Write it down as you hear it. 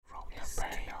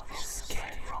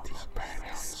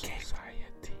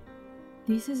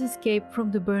This is Escape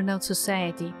from the Burnout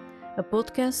Society, a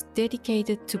podcast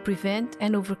dedicated to prevent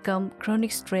and overcome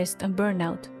chronic stress and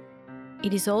burnout.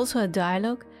 It is also a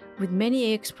dialogue with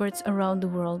many experts around the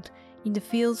world in the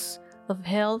fields of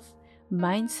health,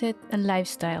 mindset, and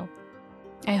lifestyle.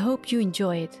 I hope you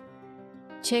enjoy it.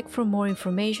 Check for more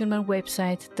information on our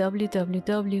website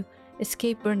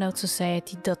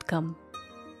www.escapeburnoutsociety.com.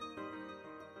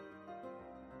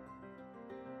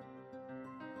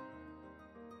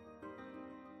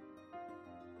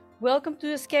 Welcome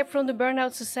to Escape from the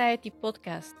Burnout Society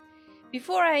podcast.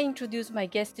 Before I introduce my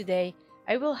guest today,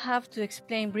 I will have to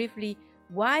explain briefly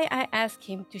why I asked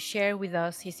him to share with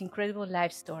us his incredible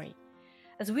life story.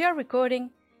 As we are recording,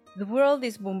 the world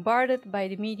is bombarded by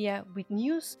the media with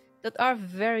news that are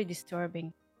very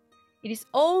disturbing. It is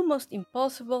almost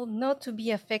impossible not to be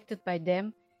affected by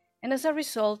them, and as a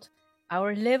result,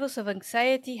 our levels of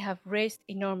anxiety have raised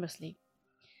enormously.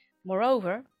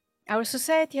 Moreover, our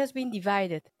society has been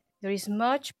divided. There is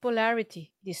much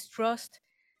polarity, distrust,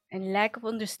 and lack of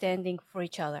understanding for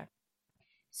each other.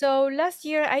 So last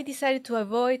year I decided to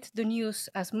avoid the news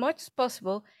as much as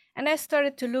possible, and I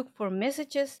started to look for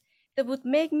messages that would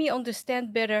make me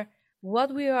understand better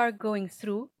what we are going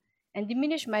through and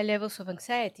diminish my levels of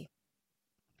anxiety.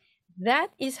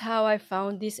 That is how I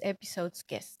found this episode's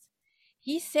guest.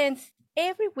 He sends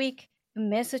every week a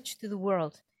message to the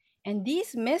world, and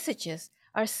these messages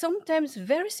are sometimes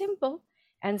very simple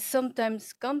and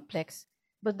sometimes complex,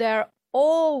 but they are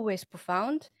always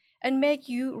profound and make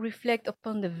you reflect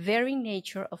upon the very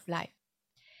nature of life.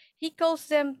 He calls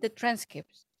them the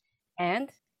transcripts,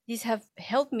 and these have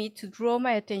helped me to draw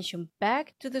my attention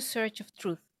back to the search of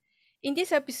truth. In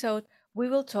this episode, we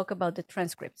will talk about the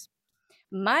transcripts.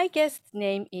 My guest's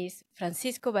name is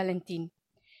Francisco Valentin.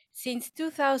 Since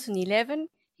 2011,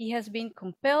 he has been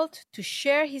compelled to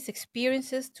share his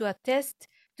experiences to attest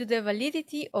to the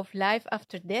validity of life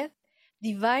after death,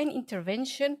 divine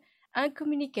intervention, and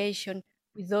communication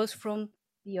with those from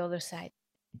the other side.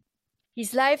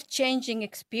 His life-changing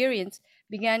experience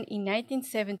began in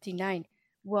 1979,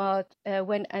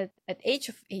 when at age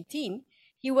of 18,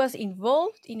 he was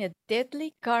involved in a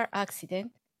deadly car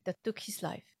accident that took his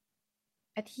life.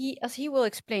 As he will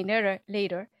explain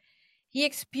later, he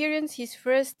experienced his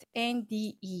first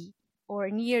NDE, or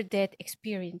near-death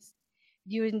experience,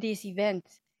 during this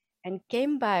event and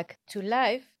came back to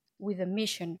life with a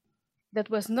mission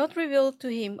that was not revealed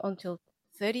to him until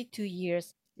 32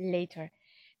 years later.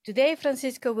 Today,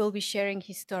 Francisco will be sharing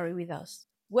his story with us.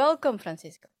 Welcome,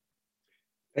 Francisco.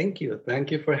 Thank you.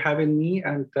 Thank you for having me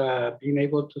and being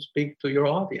able to speak to your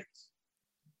audience.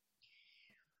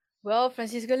 Well,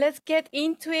 Francisco, let's get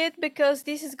into it because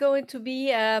this is going to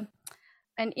be an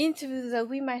interview that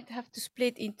we might have to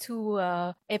split into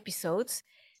episodes.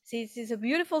 See, this is a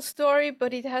beautiful story,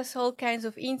 but it has all kinds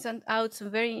of ins and outs and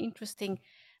very interesting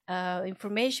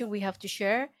information we have to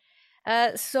share.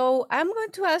 So I'm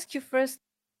going to ask you first,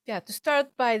 to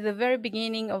start by the very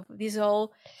beginning of this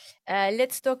all.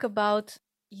 Let's talk about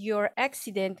your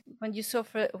accident when you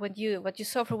suffer what you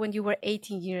suffered when you were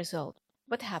 18 years old.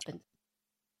 What happened?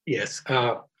 Yes,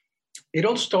 it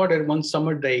all started one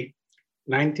summer day,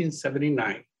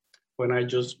 1979, when I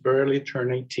just barely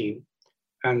turned 18.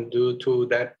 And due to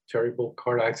that terrible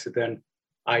car accident,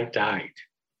 I died.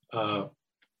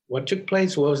 What took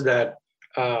place was that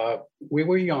we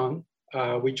were young,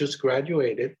 we just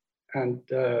graduated, and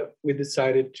we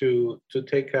decided to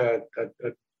take a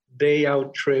day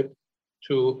out trip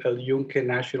to El Yunque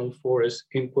National Forest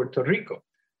in Puerto Rico.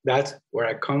 That's where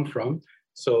I come from.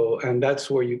 So, and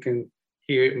that's where you can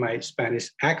hear my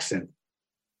Spanish accent,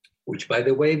 which, by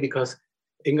the way, because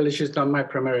English is not my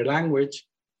primary language,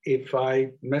 if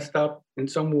I messed up in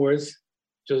some words,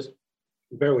 just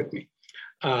bear with me.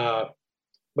 But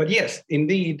yes,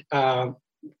 indeed, after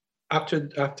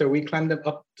we climbed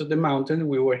up to the mountain,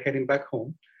 we were heading back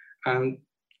home. And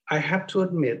I have to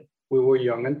admit, we were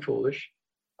young and foolish.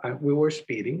 We were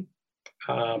speeding.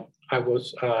 I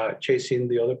was chasing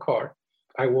the other car.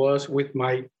 I was with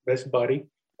my best buddy.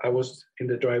 I was in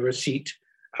the driver's seat,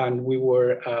 and we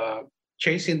were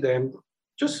chasing them,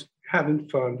 just having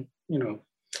fun,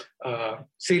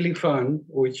 silly fun,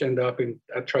 which ended up in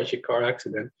a tragic car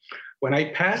accident. When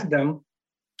I passed them,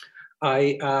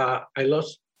 I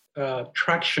lost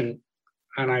traction,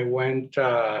 and I went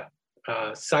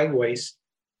sideways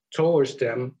towards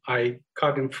them. I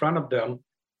caught in front of them.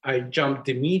 I jumped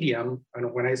the medium,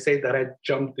 and when I say that I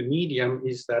jumped the medium,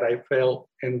 is that I fell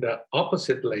in the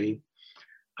opposite lane,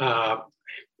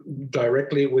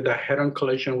 directly with a head-on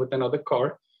collision with another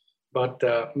car. But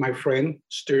my friend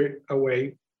steered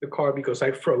away the car because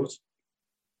I froze,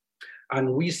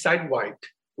 and we sidewiped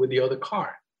with the other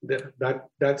car.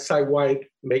 That sidewide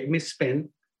made me spin.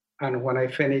 And when I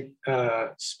finished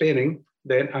spinning,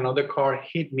 then another car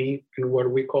hit me in what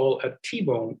we call a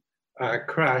T-bone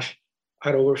crash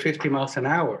at over 50 miles an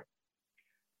hour.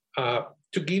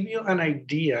 To give you an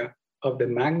idea of the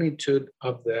magnitude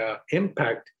of the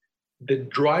impact, the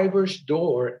driver's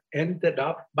door ended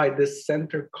up by the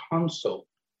center console.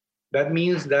 That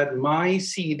means that my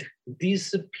seat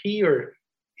disappeared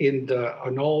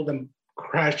on all the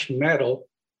crashed metal,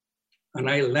 and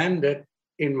I landed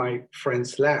in my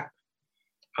friend's lap.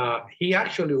 He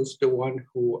actually was the one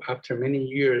who, after many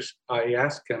years, I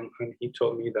asked him, and he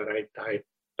told me that I died,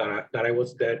 that I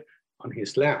was dead on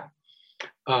his lap.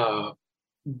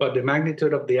 But the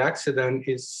magnitude of the accident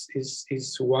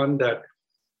is one that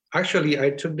actually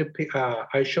I showed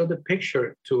the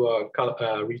picture to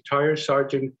a retired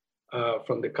sergeant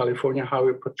from the California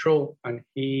Highway Patrol, and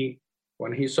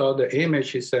when he saw the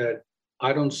image, he said,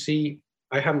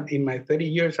 in my 30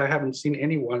 years, I haven't seen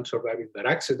anyone surviving that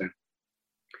accident.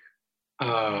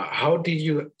 How did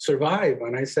you survive?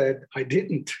 And I said, I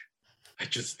didn't. I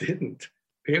just didn't,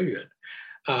 period.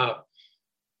 And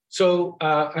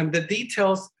the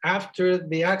details after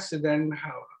the accident,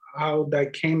 how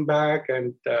that came back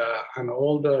and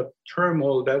all the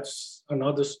turmoil, that's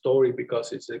another story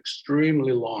because it's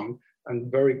extremely long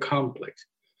and very complex.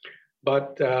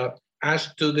 But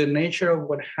as to the nature of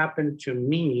what happened to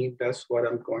me, that's what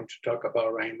I'm going to talk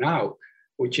about right now,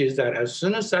 which is that as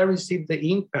soon as I received the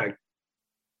impact,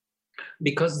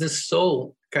 because the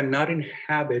soul cannot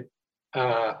inhabit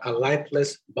a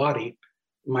lifeless body,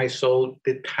 my soul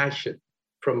detached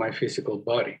from my physical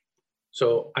body.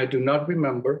 So I do not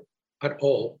remember at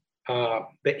all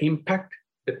the impact,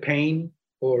 the pain,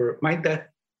 or my death,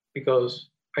 because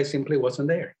I simply wasn't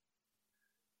there.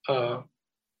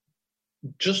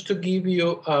 Just to give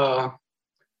you,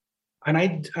 and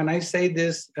I say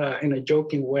this in a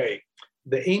joking way,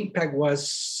 the impact was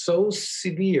so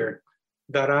severe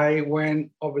that I went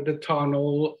over the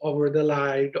tunnel, over the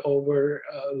light, over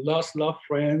lost loved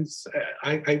friends.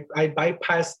 I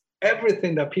bypassed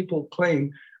everything that people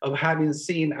claim of having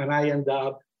seen, and I end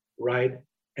up right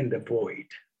in the void.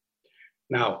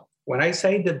 Now, when I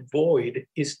say the void,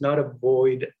 it's not a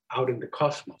void out in the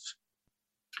cosmos.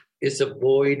 It's a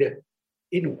void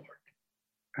inward.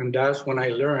 And that's when I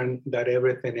learned that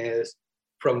everything is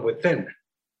from within.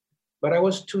 But I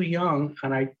was too young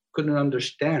and I couldn't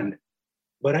understand.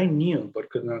 But I knew, but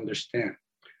couldn't understand.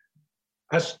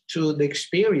 As to the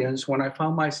experience, when I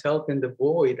found myself in the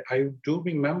void, I do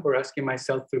remember asking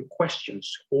myself 3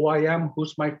 questions: who I am,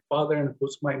 who's my father, and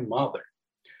who's my mother.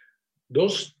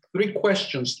 Those 3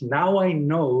 questions, now I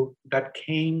know that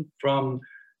came from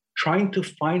trying to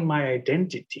find my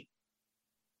identity.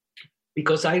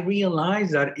 Because I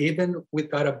realized that even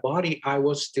without a body, I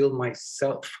was still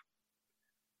myself.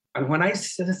 And when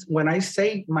I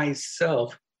say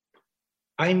myself,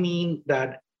 I mean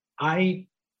that I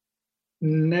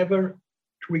never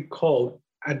recall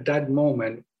at that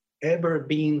moment ever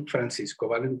being Francisco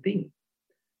Valentin.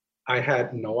 I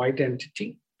had no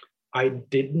identity. I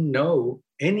didn't know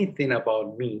anything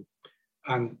about me.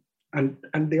 And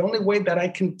the only way that I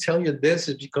can tell you this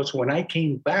is because when I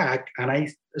came back and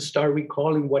I started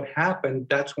recalling what happened,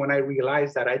 that's when I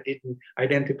realized that I didn't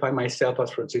identify myself as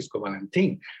Francisco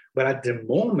Valentin. But at the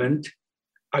moment,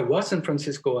 I wasn't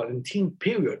Francisco Valentin,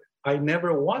 period. I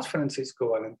never was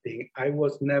Francisco Valentin. I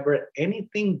was never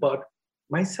anything but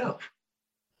myself,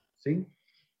 see?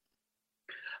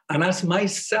 And as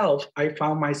myself, I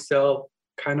found myself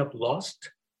kind of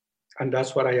lost. And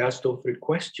that's what I asked those 3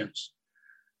 questions.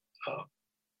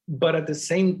 But at the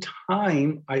same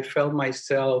time, I felt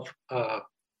myself,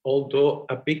 although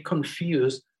a bit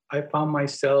confused, I found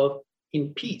myself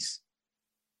in peace.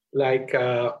 Like,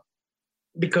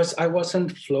 because I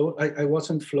wasn't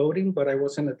floating, but I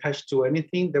wasn't attached to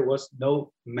anything. There was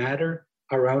no matter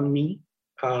around me.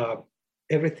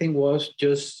 Everything was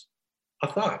just a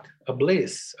thought, a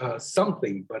bliss,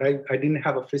 something. But I didn't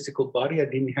have a physical body. I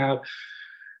didn't have,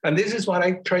 and this is what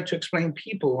I try to explain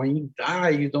people. When you die,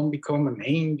 you don't become an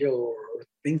angel or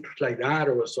things like that,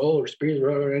 or a soul or spirit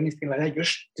or anything like that. You're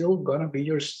still gonna be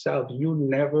yourself. You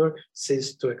never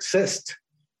cease to exist.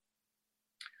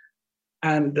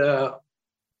 And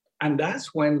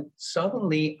that's when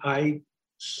suddenly I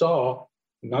saw,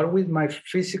 not with my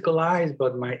physical eyes,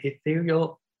 but my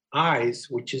ethereal eyes,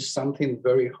 which is something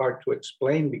very hard to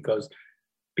explain because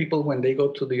people, when they go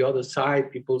to the other side,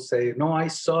 people say, no, I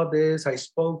saw this, I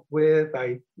spoke with,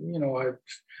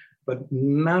 but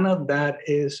none of that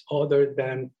is other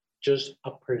than just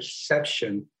a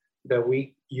perception that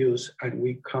we use and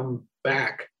we come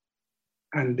back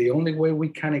And the only way we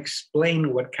can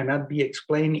explain what cannot be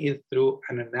explained is through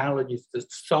an analogy,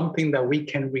 something that we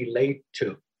can relate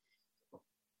to.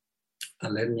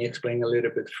 And let me explain a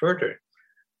little bit further.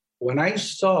 When I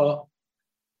saw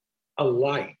a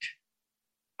light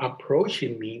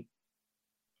approaching me,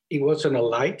 it wasn't a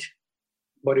light,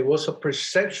 but it was a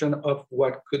perception of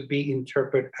what could be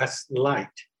interpreted as light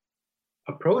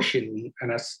approaching me.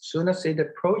 And as soon as it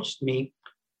approached me,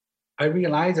 I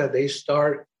realized that they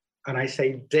start, and I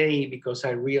say they because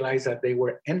I realized that they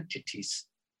were entities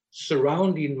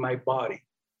surrounding my body,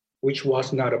 which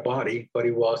was not a body, but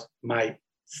it was my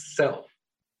self,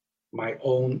 my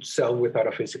own self without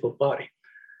a physical body.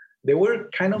 They were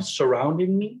kind of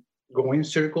surrounding me, going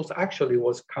circles. Actually, it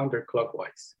was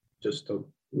counterclockwise, just to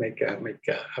make a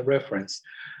reference.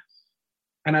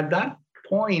 And at that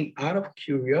point, out of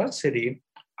curiosity,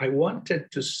 I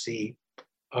wanted to see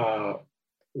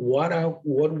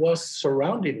what was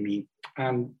surrounding me.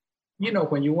 And you know,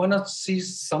 when you want to see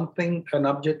something, an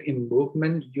object in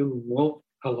movement, you move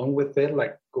along with it,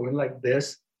 like going like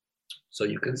this, so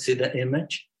you can see the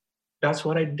image. That's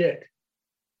what I did.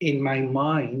 In my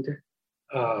mind,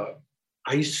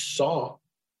 I saw,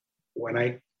 when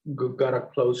I got a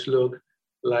close look,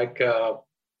 like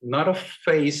not a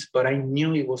face, but I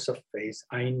knew it was a face.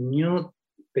 I knew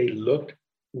they looked,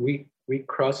 we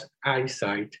crossed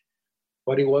eyesight,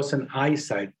 but it wasn't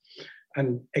eyesight.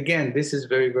 And again, this is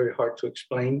very, very hard to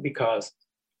explain because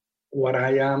what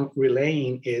I am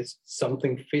relaying is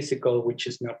something physical, which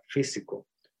is not physical,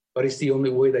 but it's the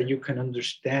only way that you can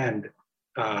understand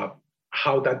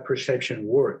how that perception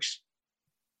works.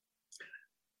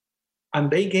 And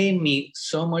they gave me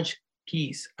so much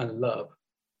peace and love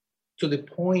to the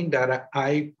point that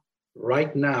I,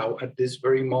 right now, at this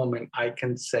very moment, I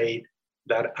can say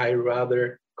that I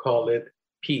rather call it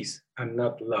peace and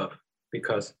not love,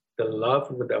 because the love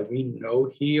that we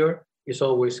know here is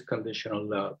always conditional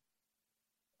love.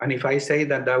 And if I say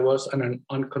that that was an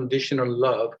unconditional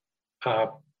love,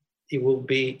 it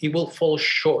will fall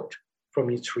short from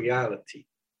its reality.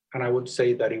 And I would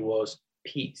say that it was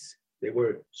peace. They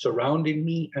were surrounding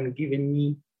me and giving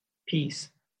me peace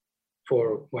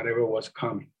for whatever was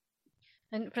coming.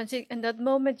 And Francisco, in that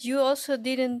moment, you also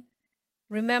didn't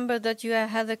remember that you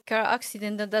had a car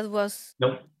accident, that was...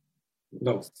 No.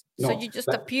 So you just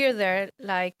appear there,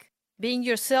 like being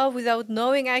yourself without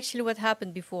knowing actually what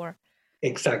happened before.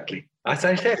 Exactly. As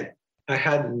I said, I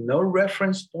had no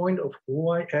reference point of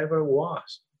who I ever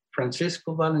was.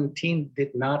 Francisco Valentin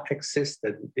did not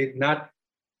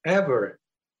ever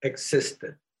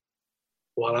existed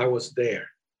while I was there.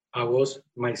 I was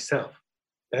myself.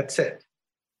 That's it.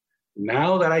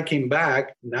 Now that I came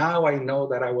back, now I know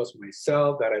that I was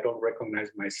myself, that I don't recognize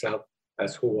myself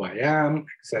as who I am,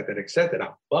 etc.,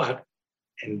 etc. But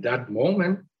in that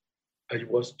moment, I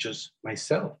was just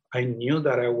myself. I knew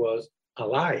that I was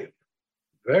alive,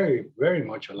 very, very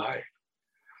much alive.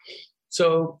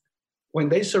 So when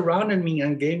they surrounded me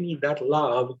and gave me that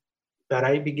love that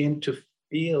I began to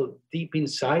feel deep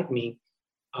inside me,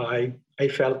 I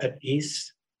felt at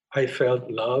ease. I felt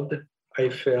loved. I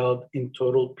felt in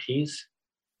total peace.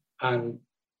 And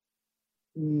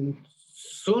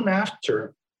soon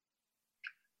after,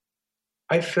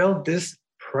 I felt this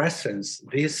presence,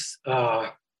 this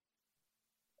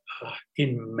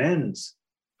immense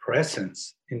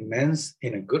presence, immense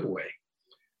in a good way,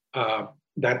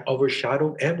 that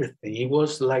overshadowed everything. It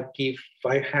was like if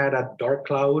I had a dark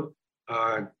cloud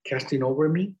casting over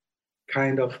me,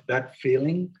 kind of that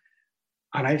feeling.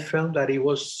 And I felt that it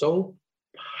was so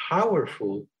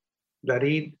powerful that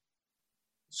it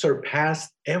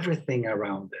surpassed everything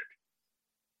around it.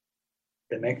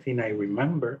 The next thing I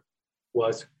remember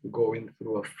was going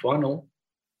through a funnel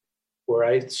where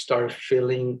I started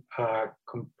feeling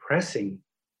compressing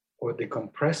or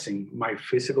decompressing my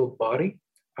physical body.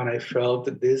 And I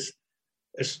felt this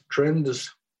tremendous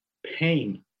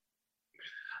pain.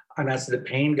 And as the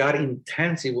pain got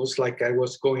intense, it was like I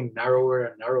was going narrower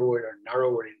and narrower and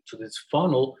narrower into this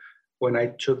funnel. When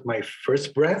I took my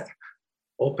first breath,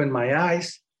 opened my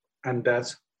eyes, and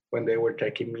that's when they were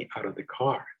taking me out of the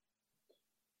car.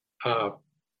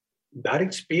 That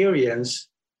experience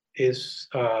is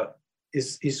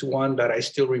one that I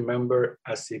still remember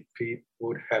as if it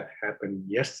would have happened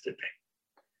yesterday.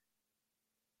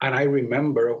 And I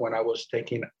remember when I was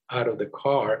taken out of the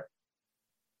car,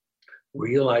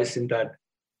 realizing that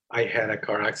I had a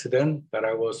car accident, that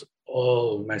I was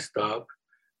all messed up.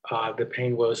 The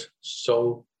pain was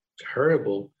so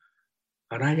terrible.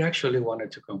 And I actually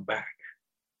wanted to come back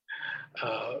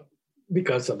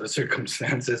because of the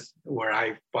circumstances where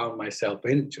I found myself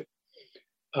into.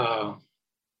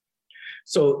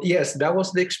 So yes, that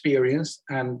was the experience,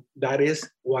 and that is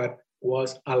what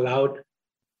was allowed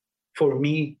for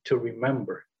me to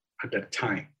remember at that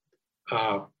time.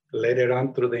 Later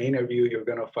on through the interview, you're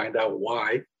going to find out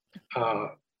uh,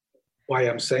 why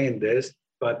I'm saying this,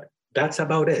 but that's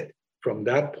about it. From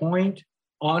that point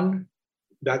on,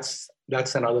 that's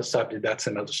another subject. That's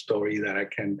another story that I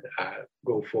can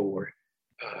go forward,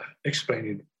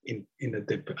 explaining in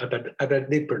at a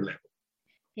deeper level.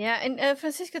 Yeah, and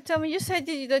Francisco, tell me, you said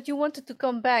that you wanted to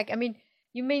come back. I mean,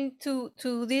 you mean to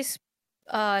this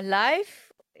life?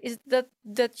 Is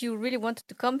that you really wanted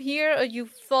to come here, or you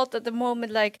thought at the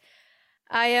moment like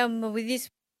I am with these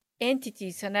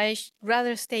entities and I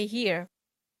rather stay here?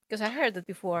 Because I heard that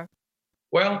before.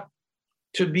 Well,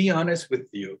 to be honest with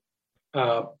you,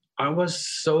 uh, I was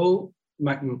so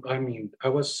I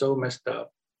was so messed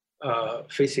up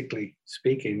physically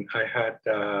speaking. I had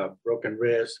broken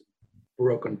ribs,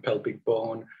 broken pelvic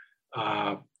bone.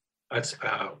 Uh, that's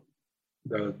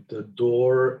the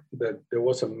door. There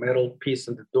was a metal piece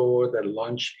in the door that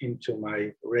launched into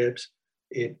my ribs.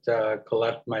 It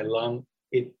collapsed my lung.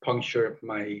 It punctured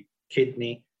my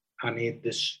kidney, and it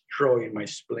destroyed my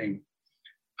spleen.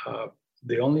 Uh,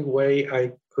 the only way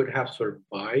I could have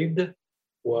survived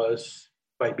was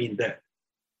by being dead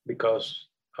because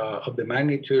of the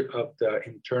magnitude of the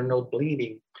internal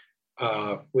bleeding.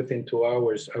 Within 2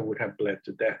 hours, I would have bled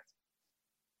to death.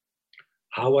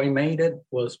 How I made it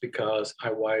was because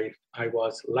I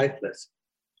was lifeless.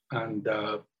 And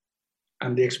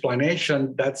the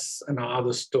explanation, that's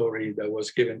another story that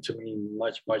was given to me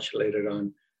much, much later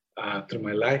on through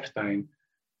my lifetime.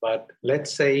 But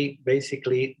let's say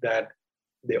basically that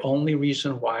the only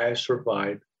reason why I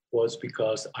survived was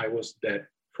because I was dead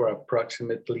for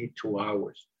approximately 2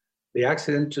 hours. The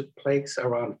accident took place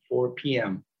around 4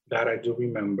 p.m., that I do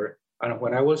remember. And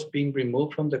when I was being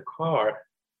removed from the car,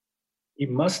 it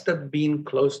must have been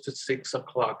close to 6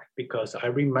 o'clock because I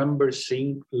remember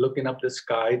looking up the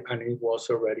sky, and it was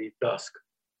already dusk.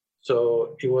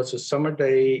 So it was a summer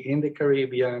day in the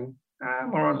Caribbean,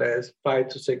 more or less 5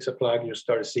 to 6 o'clock. You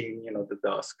start seeing, the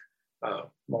dusk,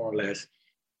 more or less.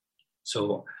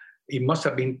 So it must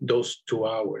have been those 2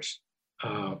 hours.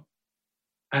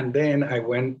 And then I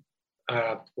went,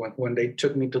 when they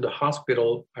took me to the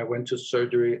hospital, I went to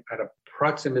surgery at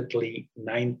approximately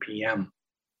 9 p.m.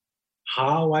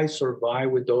 How I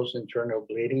survived with those internal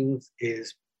bleedings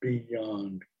is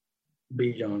beyond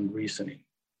reasoning,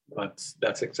 but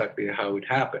that's exactly how it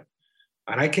happened.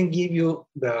 And I can give you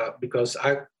because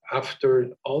after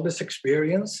all this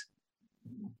experience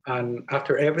and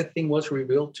after everything was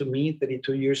revealed to me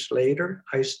 32 years later,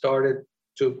 I started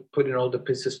to putting all the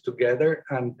pieces together,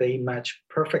 and they match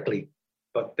perfectly.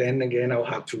 But then again, I'll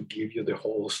have to give you the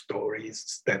whole story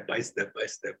step by step by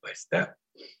step by step.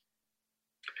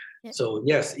 Yeah. So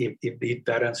yes, if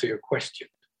that answers your question.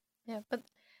 Yeah, but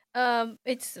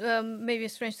it's maybe a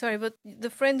strange story, but the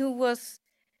friend who was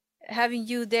having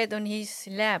you dead on his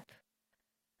lap,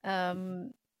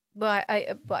 but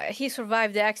he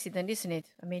survived the accident, isn't it?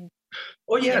 I mean.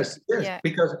 Oh yes, yes. Yeah.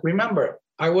 Because remember,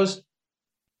 I was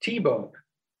T-boned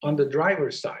on the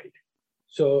driver's side,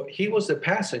 so he was the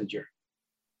passenger.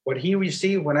 What he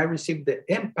received when I received the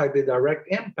impact, the direct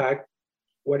impact,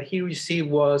 what he received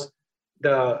was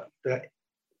the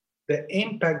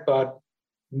impact, but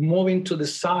moving to the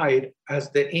side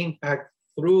as the impact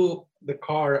threw the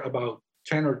car about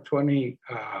 10 or 20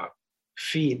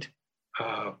 feet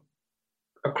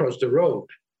across the road.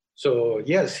 So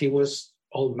yes, he was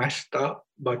all messed up,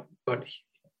 but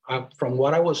from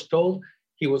what I was told,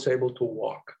 he was able to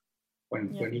walk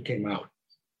when he came out.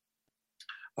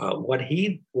 What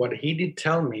he did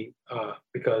tell me,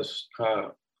 because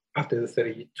after the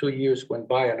 32 years went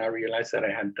by and I realized that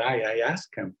I had died, I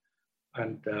asked him,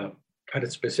 and at a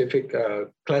specific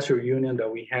class reunion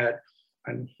that we had,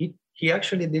 and he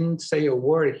actually didn't say a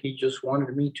word. He just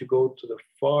wanted me to go to the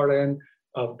far end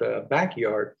of the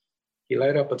backyard. He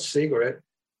lighted up a cigarette,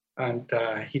 and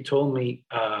he told me,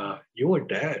 "You were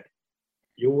dead.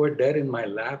 You were dead in my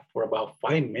lap for about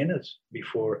 5 minutes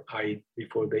before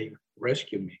they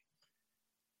rescued me."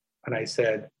 And I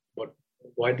said, "But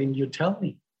why didn't you tell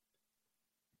me?"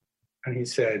 And he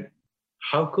said,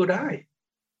 "How could I?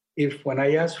 If when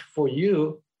I asked for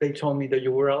you, they told me that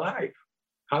you were alive.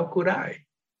 How could I?"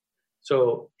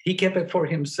 So he kept it for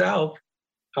himself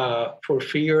for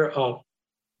fear of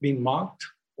being mocked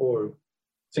or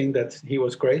saying that he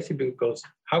was crazy, because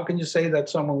how can you say that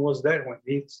someone was dead when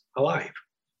he's alive?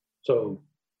 So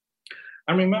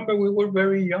I remember we were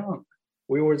very young.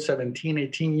 We were 17,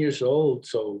 18 years old,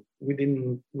 so we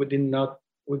didn't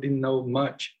know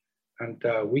much. and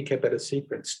we kept it a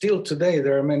secret. Still today,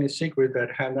 there are many secrets that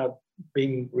have not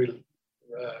been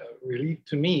relieved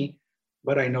to me,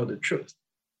 but I know the truth.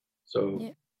 So,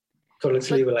 Yeah. so let's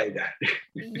But leave it like that.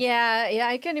 yeah,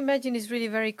 I can imagine it's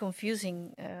really very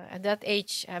confusing at that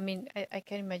age. I mean, I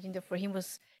can imagine that for him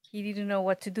was he didn't know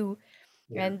what to do.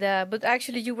 Yeah. And but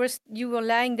actually, you were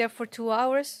lying there for 2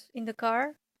 hours in the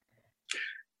car.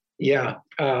 Yeah,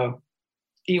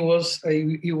 it was.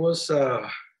 It was.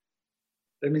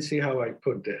 Let me see how I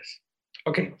put this.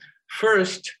 Okay,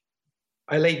 first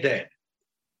I lay dead.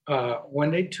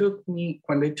 When they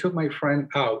took my friend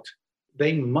out,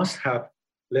 they must have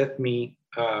left me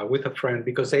with a friend,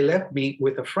 because they left me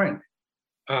with a friend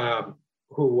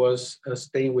who was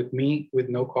staying with me with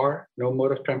no car, no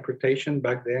mode of transportation.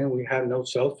 Back then, we had no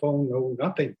cell phone, no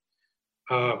nothing.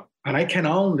 And I can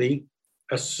only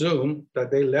assume that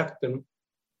they left them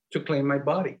to claim my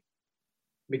body.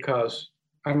 Because,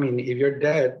 I mean, if you're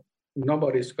dead,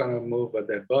 nobody's going to move a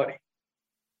dead body.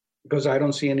 Because I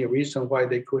don't see any reason why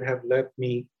they could have left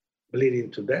me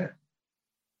bleeding to death.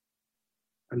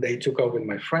 And they took off with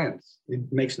my friends.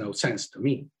 It makes no sense to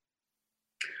me.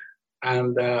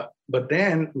 And but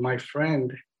then my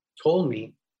friend told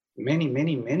me many,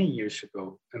 many, many years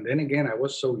ago. And then again, I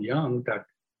was so young that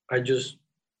I just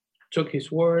took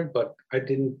his word, but I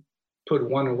didn't put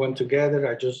one and one together.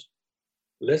 I just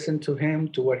listened to him,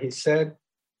 to what he said.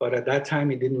 But at that time,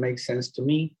 it didn't make sense to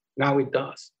me. Now it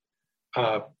does.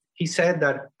 He said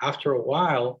that after a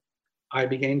while, I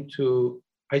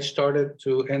started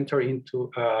to enter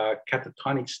into a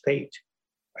catatonic state.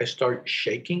 I started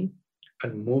shaking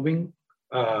and moving,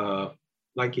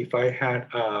 like if I had,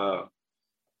 how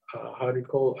do you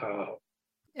call,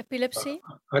 Epilepsy?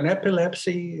 an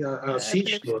epilepsy,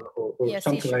 seizure, Epilepsy. or Yeah,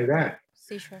 something seizure. like that.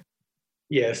 Seizure.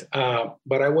 Yes,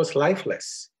 but I was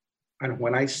lifeless. And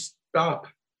when I stopped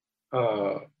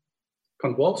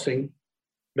convulsing,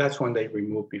 that's when they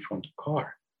removed me from the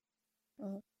car.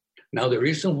 Mm. Now, the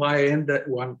reason why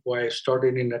I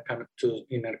started in a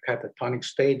catatonic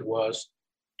state was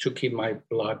to keep my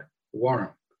blood warm.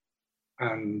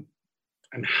 And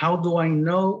how do I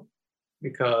know?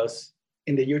 Because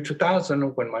in the year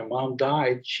 2000, when my mom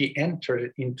died, she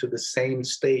entered into the same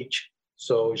stage,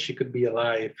 so she could be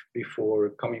alive before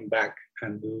coming back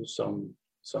and do some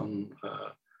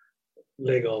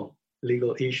legal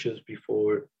issues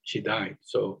before she died.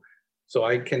 So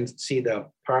I can see the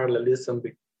parallelism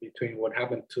between what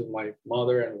happened to my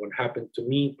mother and what happened to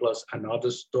me, plus another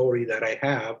story that I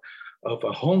have of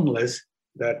a homeless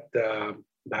that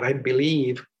I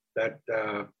believe that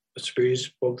the spirit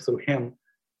spoke through him,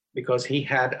 because he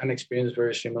had an experience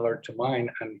very similar to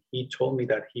mine, and he told me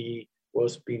that he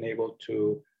was being able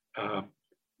to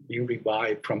be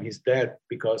revived from his death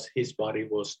because his body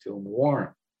was still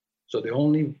warm. So the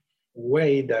only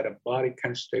way that a body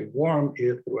can stay warm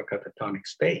is through a catatonic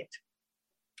state.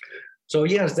 So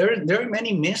yes, there are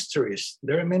many mysteries.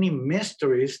 There are many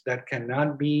mysteries that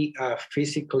cannot be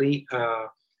physically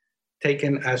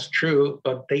taken as true,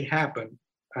 but they happen,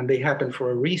 and they happen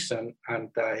for a reason. And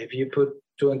if you put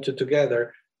two and two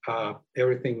together,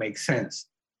 everything makes sense.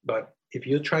 But if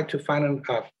you try to find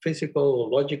a physical or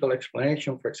logical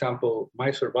explanation, for example,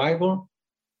 my survival,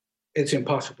 it's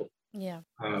impossible. Yeah.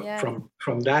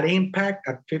 From that impact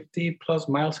at 50 plus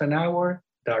miles an hour,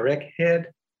 direct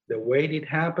hit, the way it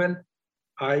happened,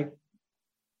 I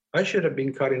should have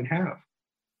been cut in half.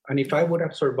 And if I would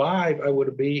have survived, I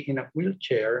would be in a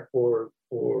wheelchair or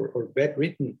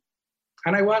bedridden,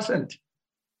 and I wasn't.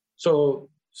 So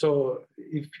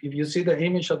if you see the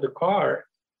image of the car,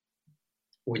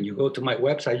 when you go to my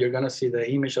website, you're going to see the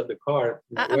image of the car.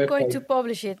 I'm going to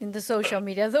publish it in the social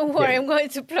media. Don't worry, yeah. I'm going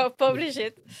to publish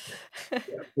it.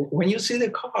 When you see the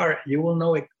car, you will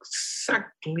know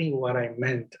exactly what I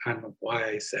meant and why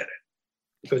I said it.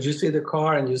 Because you see the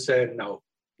car and you said, no,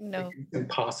 it's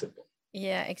impossible.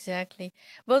 Yeah, exactly.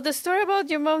 Well, the story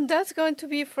about your mom, that's going to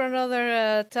be for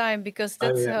another time, because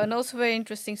that's an also very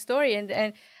interesting story.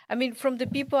 And I mean, from the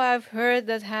people I've heard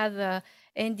that had the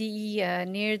NDE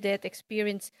near-death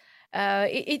experience,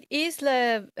 it is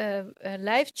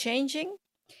life-changing.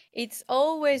 It's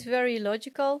always very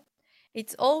logical.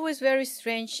 It's always very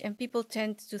strange, and people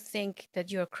tend to think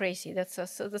that you're crazy. That's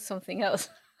something else,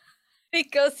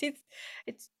 because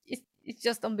it's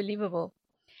just unbelievable.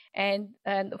 And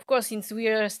of course, since we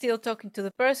are still talking to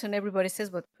the person, everybody says,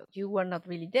 but you were not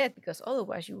really dead, because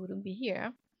otherwise you wouldn't be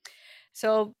here.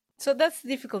 So that's the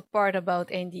difficult part about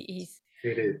NDEs.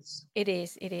 It is. It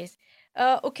is.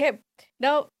 Okay.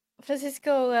 Now,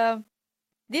 Francisco,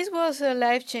 this was a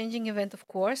life-changing event, of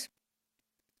course.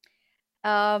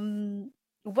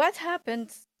 What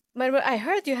happened? I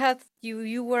heard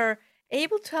you were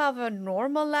able to have a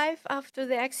normal life after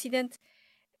the accident?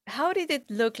 How did it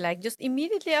look like? Just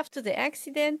immediately after the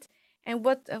accident, and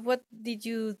what did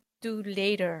you do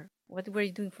later? What were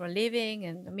you doing for a living?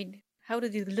 And I mean, how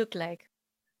did it look like?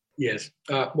 Yes.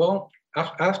 Well,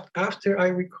 after I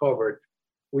recovered,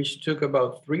 which took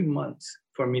about 3 months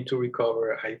for me to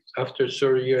recover, after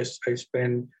surgery, I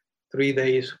spent 3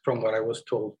 days, from what I was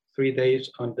told, 3 days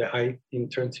on the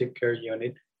intensive care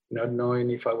unit, not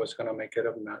knowing if I was going to make it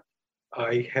or not.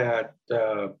 I had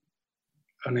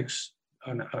an, ex,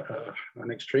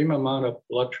 an extreme amount of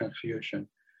blood transfusion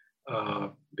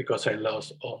because I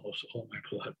lost almost all my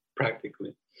blood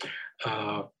practically.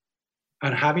 Uh,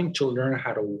 and having to learn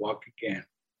how to walk again.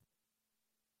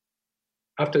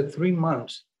 After 3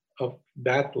 months of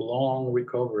that long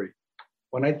recovery,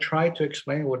 when I tried to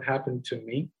explain what happened to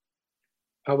me,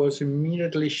 I was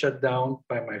immediately shut down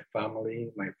by my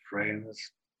family, my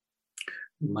friends,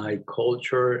 my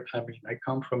culture. I mean, I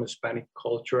come from a Hispanic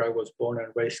culture. I was born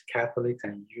and raised Catholic,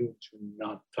 and you do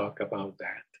not talk about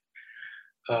that.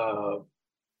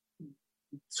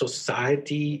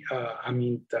 Society,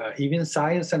 even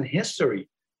science and history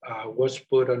was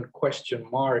put on question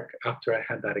mark after I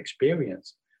had that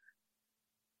experience.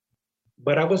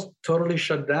 But I was totally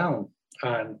shut down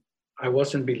and I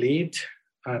wasn't believed.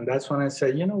 And that's when I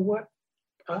said, you know what?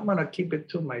 I'm going to keep it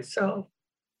to myself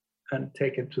and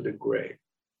take it to the grave.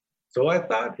 So I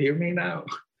thought, hear me now.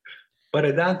 But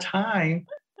at that time,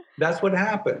 that's what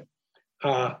happened.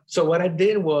 So what I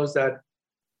did was that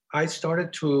I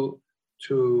started to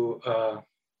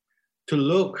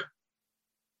look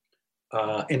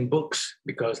in books,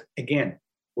 because again,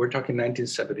 we're talking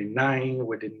 1979.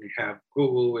 We didn't have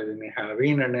Google, we didn't have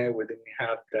internet, we didn't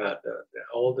have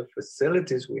all the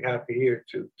facilities we have here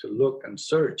to look and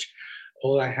search.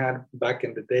 All I had back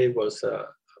in the day was a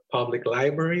public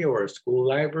library or a school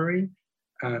library,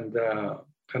 and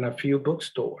a few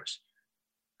bookstores.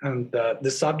 And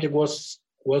the subject was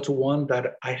one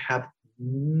that I had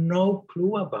no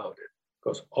clue about it,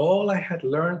 because all I had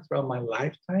learned throughout my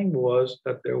lifetime was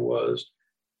that there was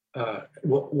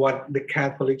what the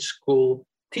Catholic school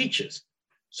teaches.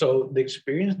 So the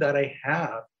experience that I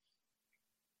have,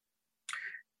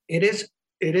 it is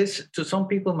to some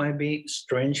people might be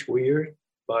strange, weird,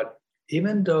 but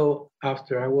even though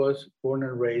after I was born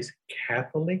and raised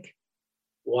Catholic,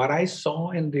 what I saw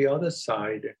in the other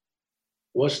side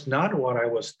was not what I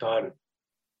was taught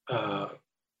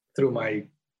through my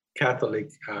Catholic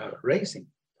raising.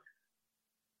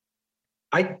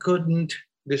 I couldn't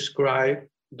describe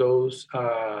those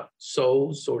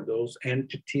souls or those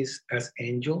entities as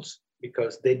angels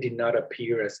because they did not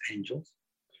appear as angels.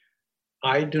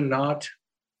 I do not,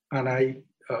 and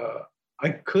I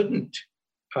couldn't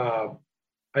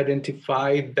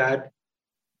identify that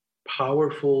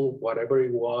powerful, whatever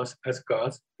it was, as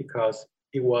God, because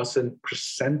it wasn't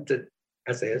presented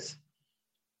as is.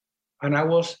 And I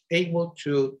was able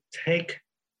to take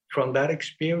from that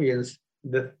experience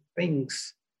the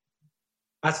things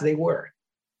as they were,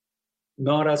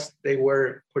 not as they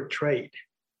were portrayed.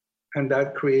 And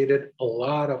that created a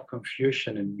lot of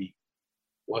confusion in me.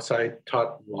 Was I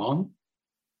taught wrong?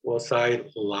 Was I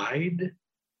lied?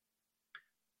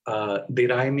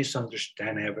 Did I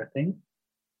misunderstand everything?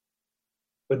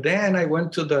 But then I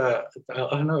went to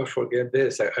I'll never forget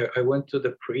this. I went to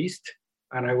the priest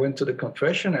and I went to the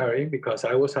confessionary because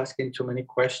I was asking too many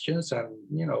questions. And,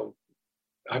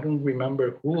 I don't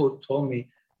remember who told me,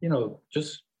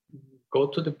 just go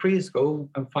to the priest, go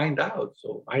and find out.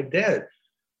 So I did.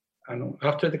 And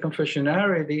after the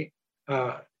confessionary,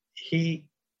 he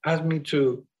asked me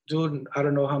to do, I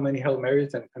don't know how many Hail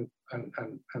Marys and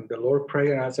the Lord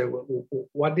Prayer. And I said,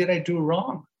 what did I do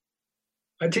wrong?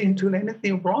 I didn't do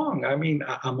anything wrong. I mean,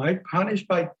 am I punished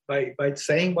by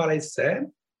saying what I said?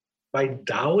 By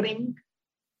doubting?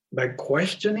 By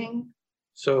questioning?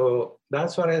 So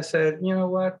that's what I said, you know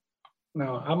what?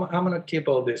 No, I'm going to keep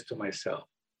all this to myself.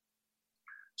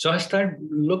 So I started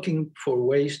looking for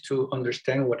ways to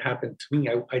understand what happened to me.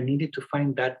 I needed to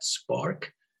find that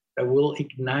spark that will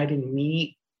ignite in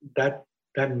me that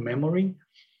memory.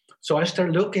 So I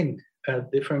started looking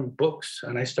at different books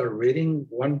and I started reading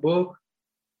one book.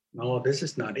 No, this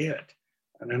is not it.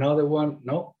 And another one,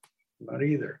 no, not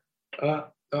either.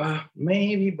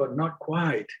 Maybe, but not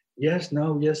quite. Yes,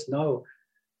 no, yes, no.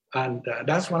 And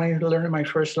that's when I learned my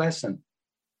first lesson.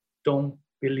 Don't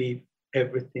believe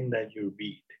everything that you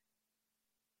read.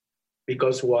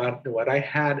 Because what I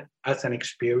had as an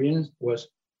experience was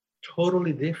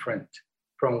totally different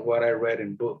from what I read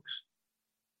in books.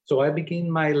 So I began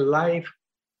my life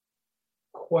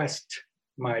quest,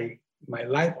 my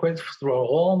life quest through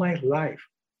all my life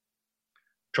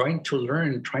trying to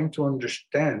learn, trying to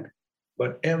understand,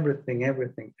 but everything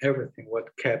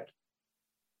what kept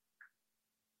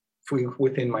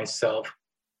within myself.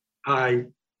 I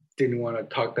didn't want to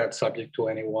talk that subject to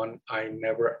anyone. I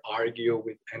never argue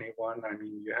with anyone. I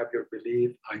mean, you have your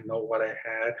belief. I know what I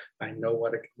had. I know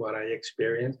what I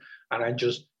experienced, and I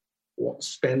just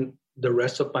spend the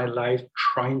rest of my life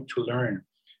trying to learn.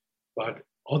 But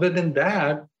other than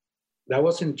that, that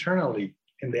was internally.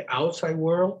 In the outside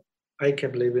world, I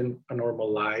kept living a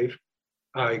normal life.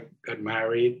 I got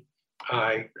married.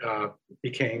 I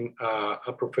became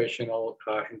a professional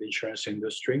in the insurance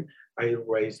industry. I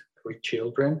raised 3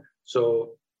 children.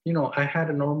 So, I had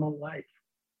a normal life.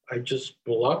 I just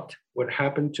blocked what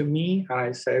happened to me. And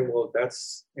I say, well,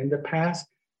 that's in the past,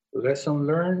 lesson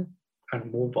learned,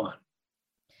 and move on.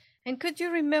 And could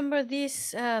you remember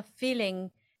this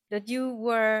feeling that you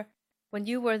were, when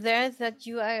you were there, that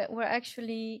you were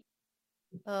actually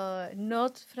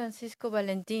not Francisco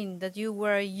Valentin, that you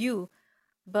were you,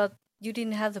 but you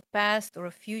didn't have a past or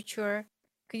a future?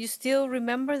 Could you still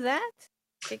remember that?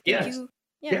 Can Yes. you?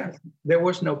 Yeah. Yes. There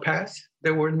was no past.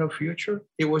 There was no future.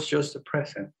 It was just the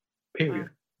present, period.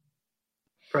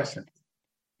 Wow. Present.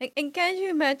 And can you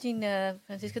imagine,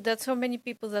 Francisco, that so many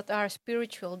people that are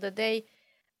spiritual, that they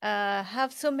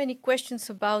have so many questions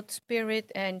about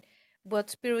spirit and what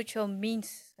spiritual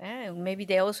means. Maybe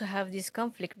they also have this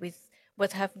conflict with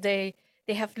what have they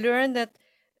have learned that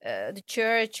the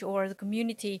church or the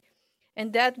community,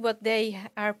 and that what they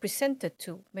are presented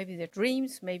to, maybe their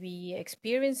dreams, maybe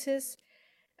experiences.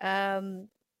 I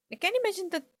can imagine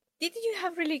that. Did you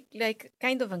have really like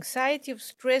kind of anxiety or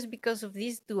stress because of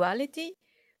this duality,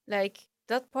 like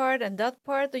that part and that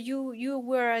part? Or you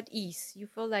were at ease? You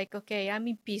felt like, okay, I'm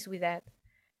in peace with that.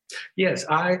 Yes,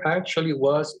 I actually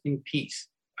was in peace.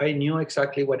 I knew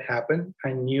exactly what happened.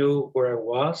 I knew where I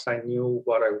was. I knew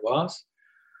what I was.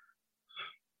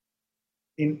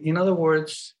 In other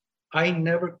words, I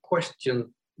never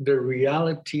questioned the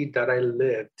reality that I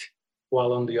lived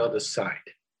while on the other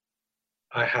side.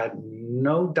 I had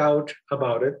no doubt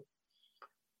about it.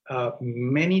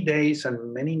 Many days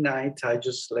and many nights, I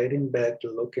just laid in bed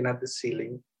looking at the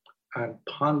ceiling and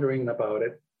pondering about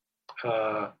it,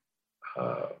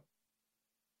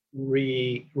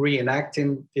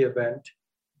 reenacting the event,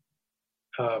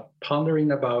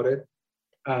 pondering about it,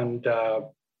 and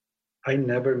I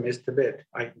never missed a bit.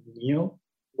 I knew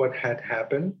what had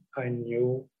happened. I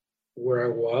knew where I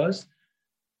was.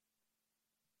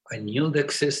 I knew the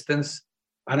existence.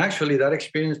 And actually, that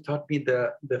experience taught me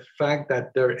the fact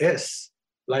that there is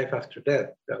life after death,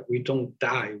 that we don't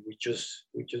die. We just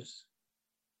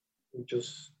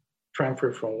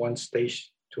transfer from one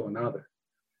stage to another.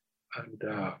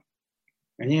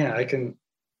 And yeah, I can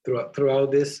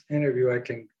throughout this interview, I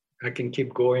can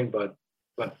keep going, but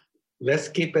let's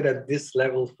keep it at this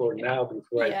level for now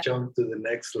before I jump to the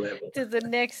next level. To the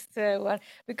next one,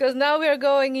 because now we are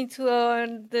going into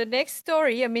the next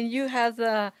story. I mean, you had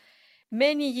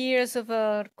many years of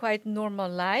a quite normal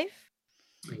life,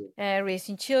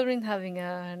 raising children, having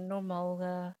a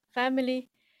normal family,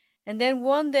 and then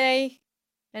one day,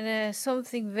 and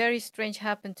something very strange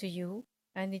happened to you,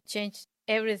 and it changed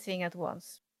everything at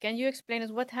once. Can you explain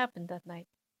us what happened that night?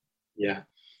 Yeah,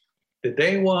 the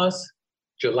day was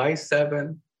July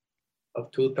 7th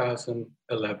of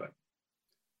 2011.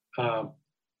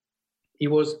 It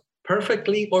was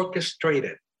perfectly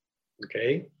orchestrated,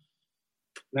 okay?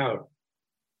 Now,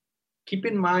 keep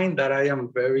in mind that I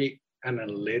am very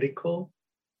analytical,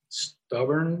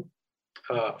 stubborn,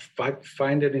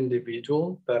 fact-minded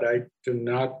individual, that I do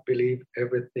not believe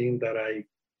everything that I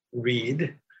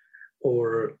read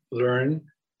or learn.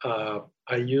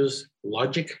 I use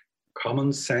logic,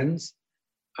 common sense.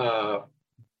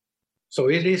 So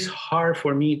it is hard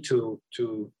for me to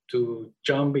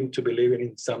jump into believing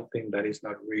in something that is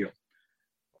not real.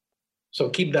 So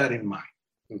keep that in mind,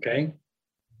 okay?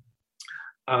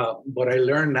 What I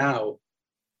learn now,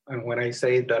 and when I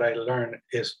say that I learn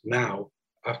is now,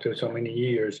 after so many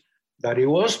years, that it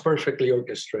was perfectly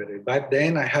orchestrated. Back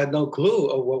then, I had no clue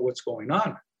of what was going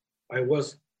on. I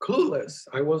was clueless.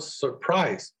 I was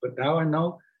surprised. But now I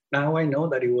know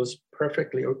that it was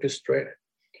perfectly orchestrated.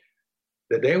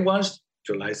 The day was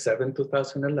July 7,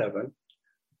 2011.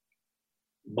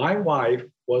 My wife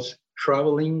was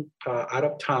traveling out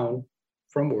of town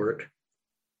from work.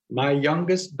 My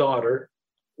youngest daughter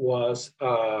was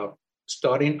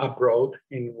studying abroad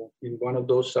in one of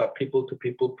those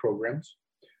people-to-people programs.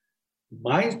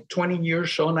 My 20-year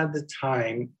son at the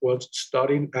time was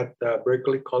studying at the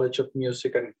Berklee College of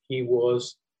Music, and he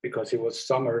was, because it was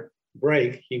summer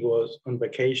break, he was on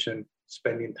vacation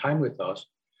spending time with us.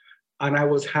 and I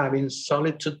was having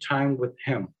solitude time with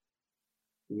him.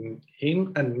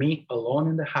 Him and me alone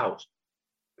in the house,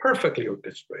 perfectly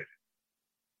orchestrated.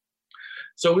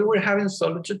 So we were having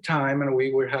solitude time, and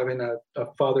we were having a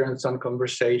father and son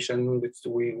conversation. Which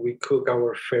we cook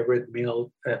our favorite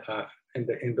meal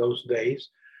in those days.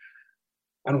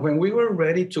 And when we were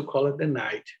ready to call it the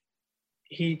night,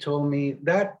 he told me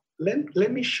that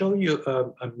let me show you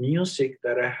a music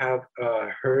that I have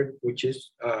heard, which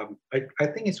is I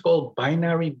think it's called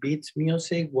binary beats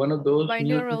music. One of those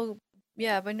music.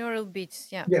 Binaural beats.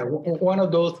 Yeah. Yeah, one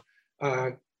of those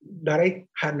that I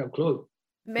had no clue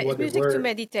It's what they music to were.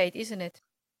 meditate, isn't it?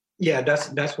 Yeah,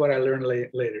 that's what I learned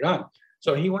later on.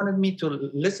 So he wanted me to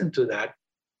listen to that,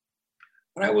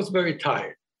 and I was very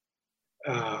tired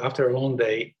after a long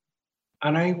day,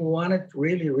 and I wanted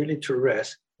really, really to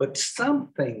rest. But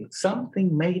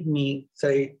something made me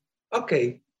say,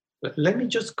 okay, let me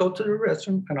just go to the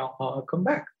restroom, and I'll come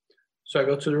back. So I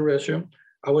go to the restroom.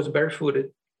 I was barefooted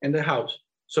in the house,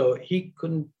 so he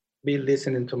couldn't be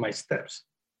listening to my steps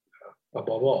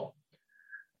above all.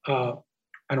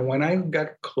 And when I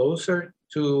got closer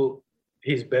to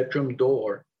his bedroom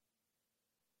door,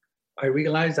 I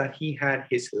realized that he had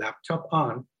his laptop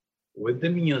on with the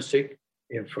music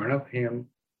in front of him,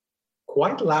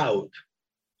 quite loud.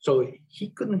 So he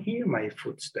couldn't hear my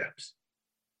footsteps.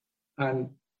 And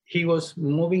he was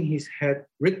moving his head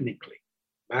rhythmically,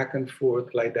 back and forth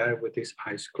like that with his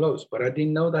eyes closed. But I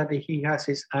didn't know that he has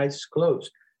his eyes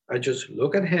closed. I just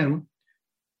look at him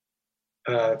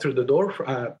through the door,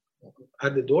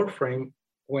 at the door frame,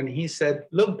 when he said,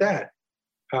 "Look, Dad,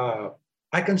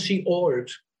 I can see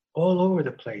orbs all over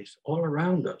the place, all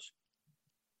around us."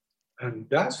 And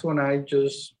that's when I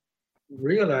just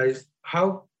realized,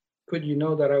 how could you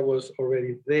know that I was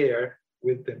already there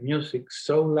with the music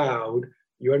so loud?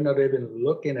 You're not even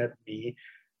looking at me.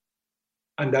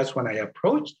 And that's when I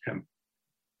approached him.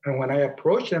 And when I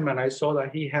approached him and I saw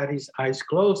that he had his eyes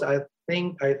closed, I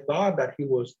thought that he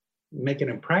was making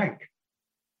a prank.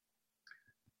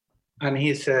 And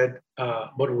he said,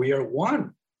 "But we are one."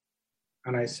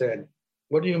 And I said,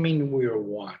 "What do you mean we are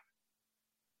one?"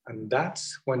 And that's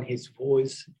when his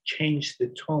voice changed the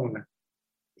tone.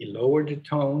 He lowered the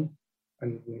tone,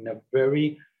 and in a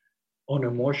very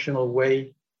unemotional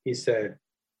way, he said,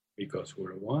 "Because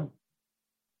we're one."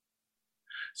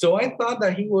 So I thought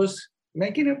that he was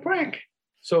making a prank.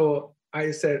 So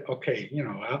I said, okay,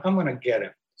 I'm going to get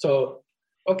him. So,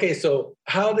 okay, so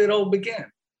how did it all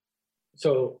begin?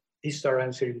 So he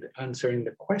started answering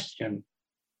the question,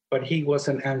 but he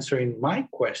wasn't answering my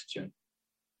question.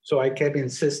 So I kept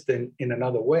insisting in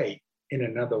another way, in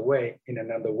another way, in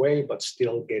another way, but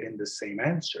still getting the same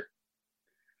answer.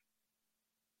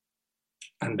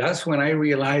 And that's when I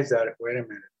realized that, wait a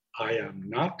minute, I am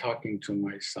not talking to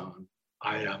my son.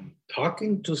 I am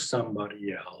talking to somebody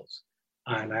else.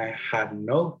 And I had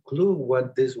no clue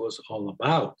what this was all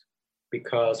about,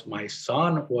 because my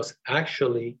son was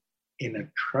actually in a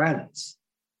trance.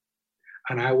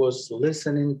 And I was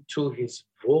listening to his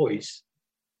voice,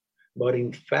 but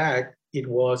in fact, it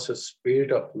was a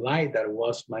spirit of light that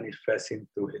was manifesting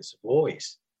through his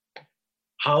voice.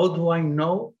 How do I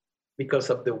know? Because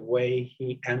of the way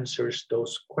he answers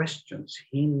those questions.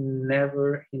 He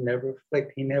never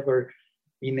flicked. He never,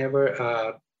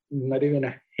 not even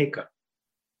a hiccup.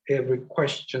 Every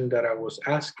question that I was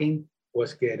asking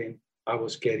I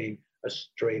was getting a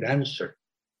straight answer.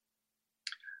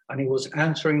 And he was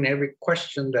answering every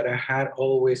question that I had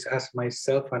always asked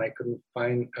myself, and I couldn't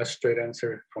find a straight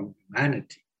answer from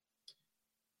humanity.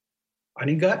 And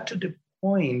it got to the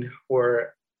point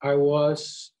where I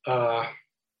was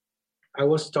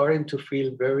starting to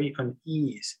feel very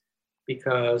uneasy,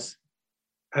 because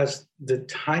as the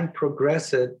time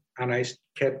progressed and I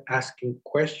kept asking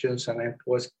questions and I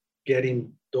was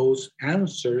getting those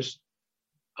answers,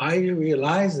 I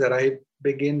realized that I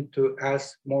began to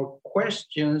ask more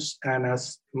questions,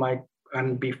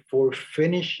 and before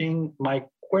finishing my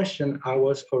question, I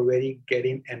was already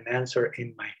getting an answer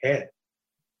in my head.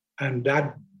 And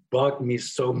that bugged me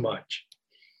so much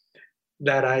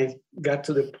that I got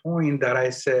to the point that I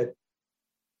said,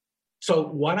 so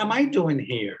what am I doing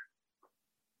here?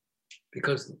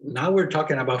 Because now we're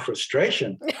talking about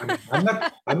frustration. I mean,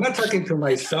 I'm not talking to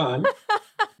my son.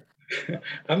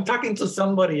 I'm talking to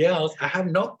somebody else. I have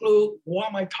no clue who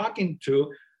am I talking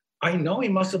to. I know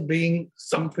it must have been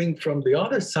something from the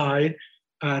other side.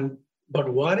 But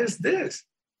what is this?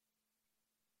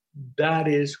 That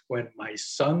is when my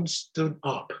son stood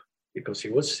up, because he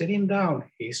was sitting down.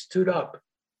 He stood up.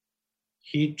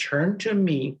 He turned to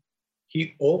me.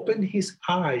 He opened his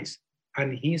eyes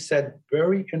and he said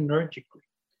very energetically,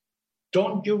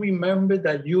 don't you remember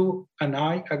that you and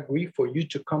I agreed for you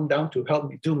to come down to help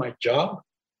me do my job?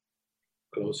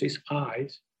 Closed his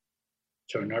eyes,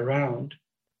 turned around,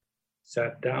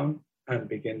 sat down, and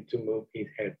began to move his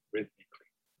head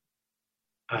rhythmically.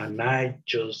 And I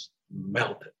just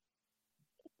melted.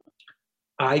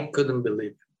 I couldn't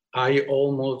believe it. I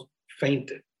almost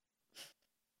fainted.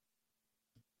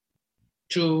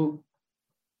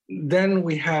 Then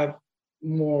we have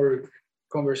more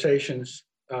conversations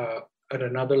at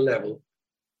another level,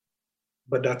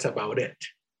 but that's about it.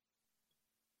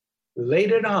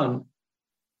 Later on,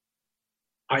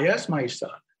 I asked my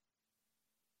son,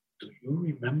 do you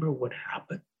remember what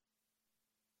happened?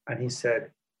 And he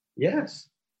said, yes.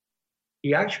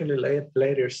 He actually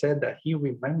later said that he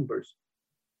remembers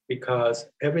because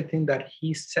everything that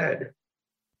he said,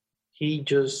 he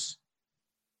just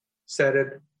said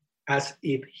it as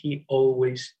if he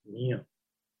always knew.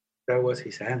 That was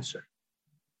his answer.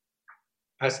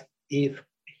 As if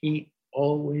he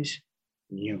always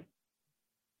knew.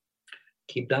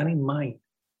 Keep that in mind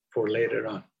for later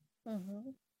on. Mm-hmm.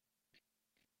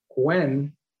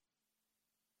 When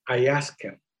I asked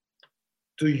him,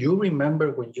 do you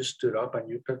remember when you stood up and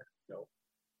you took? No,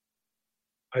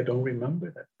 I don't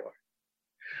remember that part.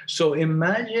 So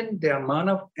imagine the amount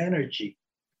of energy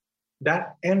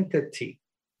that entity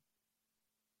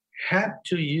had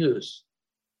to use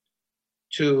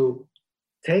to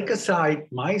take aside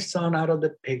my son out of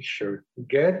the picture,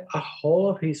 get a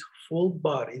hold of his full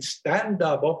body, stand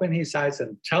up, open his eyes,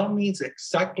 and tell me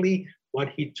exactly what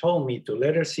he told me to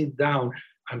let her sit down.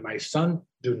 And my son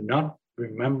do not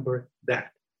remember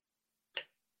that.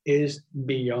 Is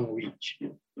beyond reach.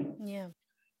 Yeah.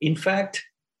 In fact,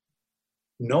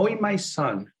 knowing my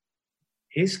son,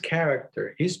 his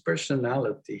character, his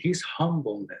personality, his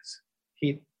humbleness,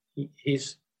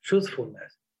 his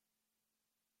truthfulness,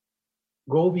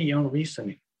 go beyond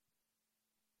reasoning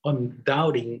on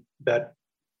doubting that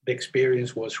the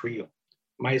experience was real.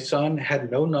 My son had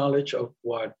no knowledge of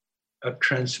what a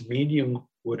transmedium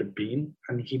would have been,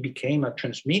 and he became a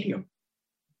transmedium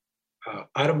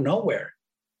out of nowhere.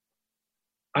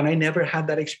 And I never had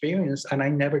that experience, and I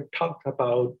never talked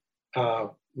about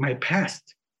my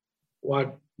past.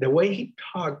 The way he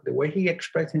talked, the way he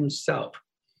expressed himself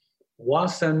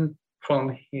wasn't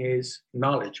from his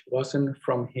knowledge, wasn't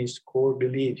from his core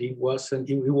belief. It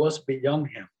was beyond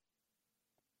him.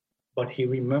 But he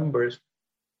remembers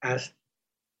as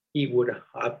he would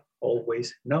have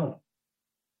always known.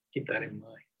 Keep that in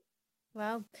mind.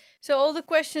 Wow. So all the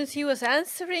questions he was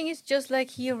answering is just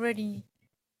like he already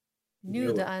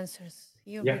knew the answers.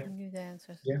 He already knew the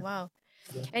answers. Yeah. Wow.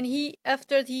 Yeah. And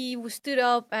after he stood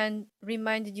up and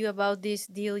reminded you about this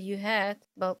deal you had,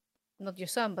 well, not your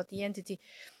son, but the entity,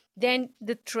 then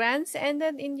the trance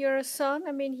ended in your son?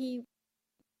 I mean,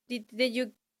 did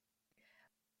you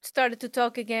started to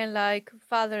talk again like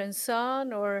father and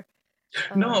son, or?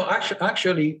 No,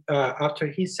 actually, after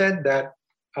he said that,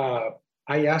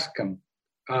 I asked him,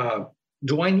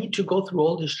 do I need to go through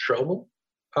all this trouble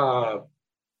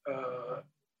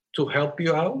to help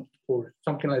you out or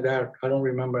something like that? I don't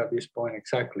remember at this point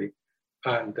exactly.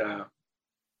 And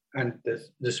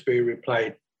the spirit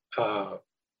replied, what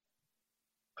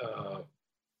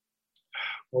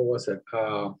was it?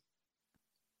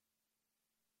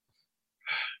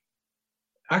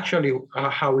 Actually,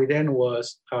 how it ended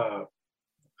was,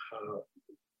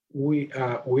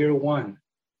 we're one.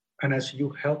 And as you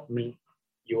help me,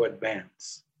 you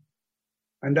advance.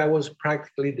 And that was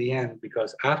practically the end,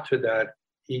 because after that,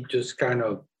 he just kind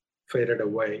of faded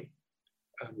away.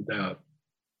 And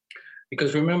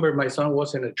because remember, my son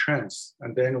was in a trance.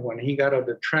 And then when he got out of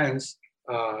the trance,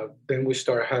 then we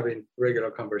start having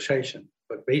regular conversation.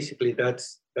 But basically,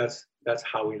 that's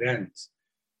how it ends.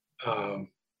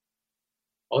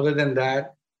 Other than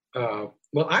that,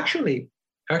 well, actually,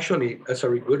 as a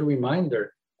good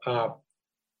reminder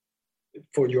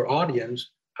for your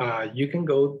audience, you can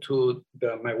go to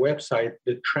my website,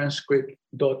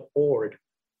 thetranscript.org,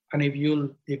 and if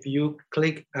you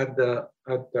click at the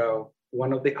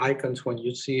one of the icons when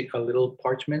you see a little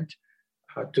parchment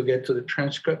to get to the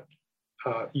transcript,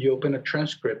 you open a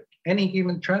transcript, any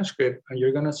given transcript, and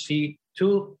you're gonna see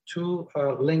two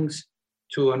links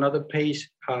to another page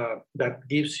that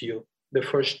gives you the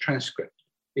first transcript.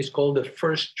 It's called the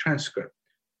first transcript.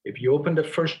 If you open the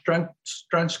first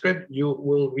transcript, you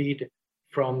will read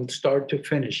from start to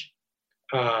finish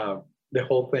the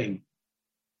whole thing.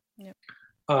 Yep.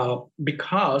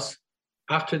 Because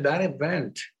after that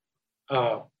event,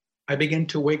 I began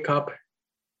to wake up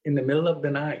in the middle of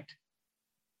the night.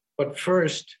 But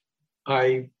first,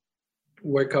 I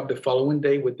wake up the following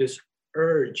day with this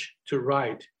urge to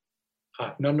write.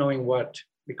 not knowing what,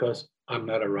 because I'm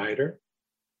not a writer.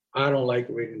 I don't like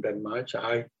reading that much.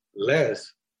 I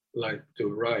less like to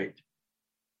write.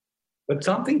 But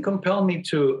something compelled me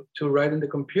to write in the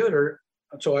computer.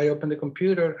 So I opened the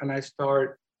computer and I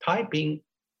start typing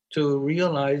to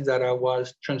realize that I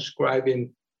was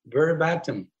transcribing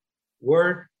verbatim,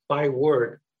 word by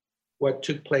word, what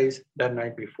took place that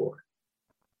night before.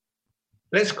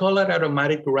 Let's call it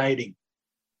automatic writing,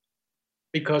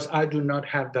 because I do not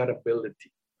have that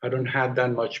ability. I don't have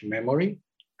that much memory,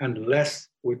 and less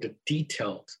with the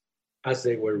details as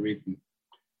they were written.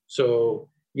 So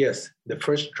yes, the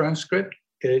first transcript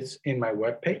is in my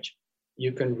webpage.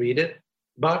 You can read it,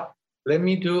 but let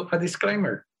me do a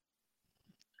disclaimer.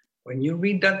 When you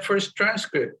read that first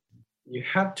transcript, you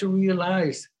have to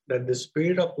realize that the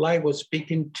Spirit of Light was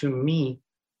speaking to me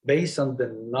based on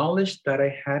the knowledge that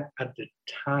I had at the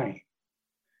time.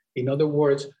 In other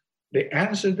words, the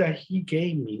answer that he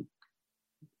gave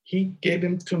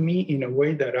them to me in a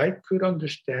way that I could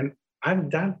understand at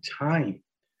that time,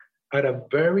 at a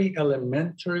very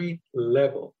elementary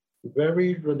level,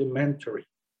 very rudimentary.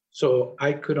 So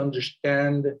I could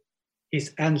understand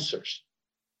his answers.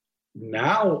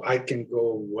 Now I can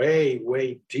go way,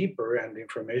 way deeper, and the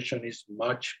information is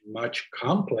much, much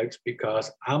complex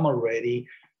because I'm already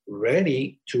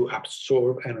ready to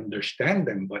absorb and understand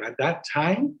them. But at that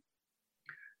time,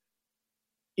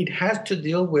 it has to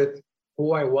deal with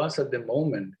who I was at the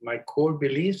moment, my core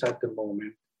beliefs at the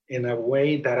moment, in a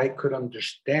way that I could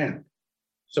understand.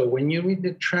 So when you read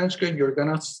the transcript, you're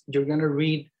gonna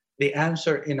read the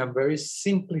answer in a very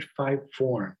simplified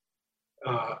form,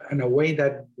 in a way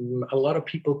that a lot of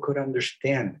people could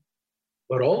understand.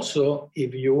 But also,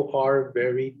 if you are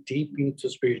very deep into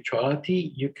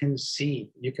spirituality, you can see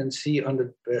on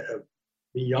the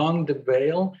beyond the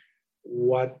veil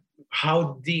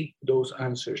how deep those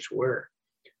answers were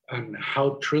and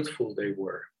how truthful they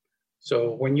were.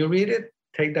 So when you read it,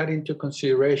 take that into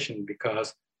consideration,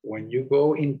 because when you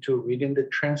go into reading the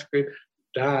transcript,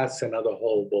 that's another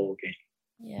whole ball game.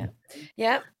 Yeah.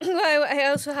 Yeah. I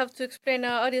also have to explain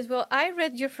our audience. Well, I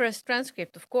read your first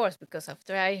transcript, of course, because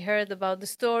after I heard about the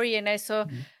story and I saw,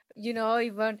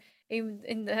 even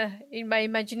in my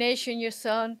imagination, your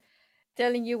son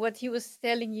telling you what he was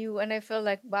telling you, and I felt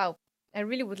like, wow, I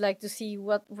really would like to see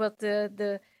what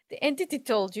the entity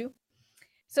told you.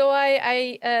 So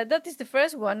I that is the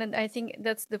first one, and I think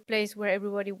that's the place where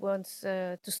everybody wants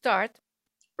to start.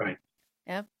 Right.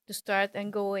 Yeah, to start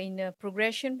and go in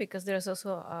progression, because there's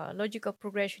also a logical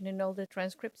progression in all the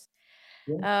transcripts.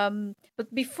 Yeah.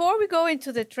 But before we go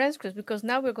into the transcripts, because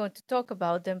now we're going to talk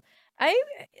about them, I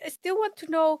still want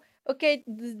to know. Okay,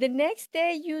 the next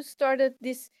day you started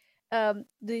this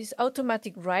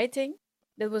automatic writing.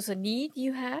 That was a need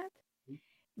you had,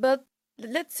 but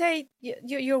let's say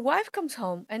your wife comes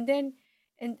home, and then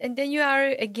you are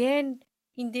again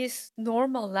in this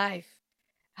normal life.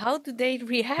 How do they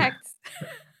react?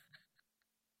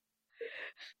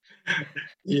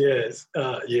 Yes.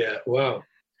 Yeah. Wow.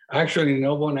 Actually,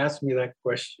 no one asked me that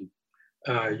question.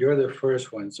 You're the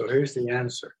first one. So here's the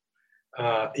answer.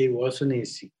 It wasn't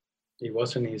easy. It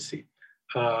wasn't easy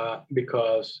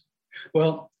because,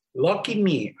 well, lucky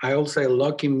me. I'll say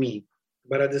lucky me.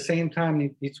 But at the same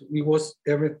time, it was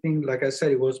everything, like I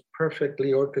said, it was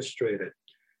perfectly orchestrated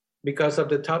because of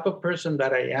the type of person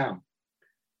that I am.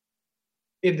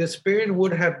 If the spirit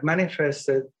would have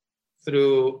manifested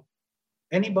through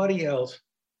anybody else,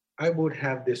 I would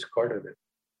have discarded it.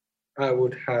 I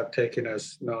would have taken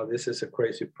as, no, this is a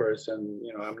crazy person.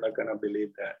 I'm not going to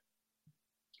believe that.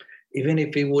 Even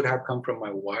if it would have come from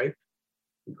my wife,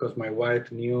 because my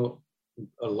wife knew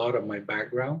a lot of my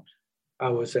background, I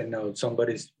would say, no,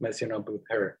 somebody's messing up with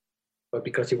her. But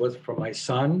because it was from my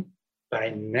son, that I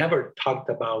never talked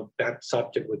about that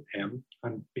subject with him.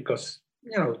 And because,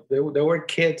 they were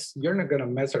kids, you're not going to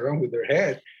mess around with their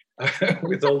head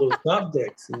with all those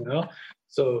subjects,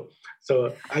 So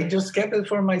I just kept it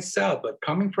for myself. But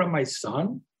coming from my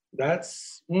son,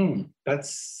 that's,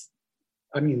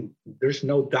 I mean, there's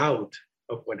no doubt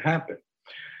of what happened.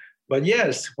 But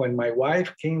yes, when my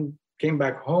wife came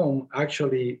back home,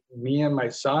 actually, me and my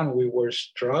son, we were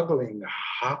struggling.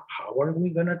 How are we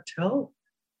going to tell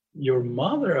your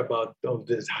mother about all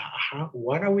this?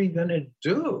 What are we going to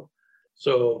do?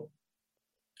 So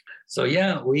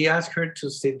yeah, we asked her to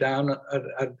sit down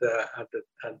at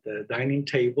the dining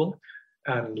table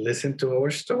and listen to our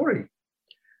story.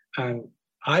 And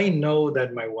I know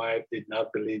that my wife did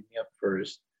not believe me at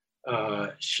first.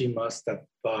 She must have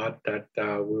thought that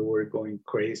we were going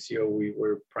crazy or we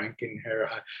were pranking her.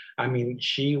 I mean,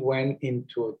 she went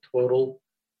into a total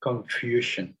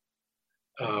confusion.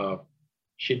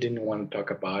 She didn't want to talk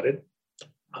about it.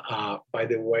 By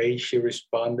the way she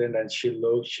responded and she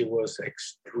looked, she was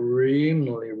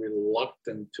extremely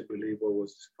reluctant to believe what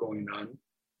was going on.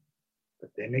 But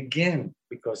then again,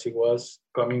 because it was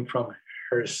coming from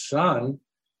her son,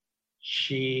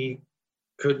 she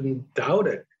couldn't doubt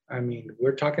it. I mean,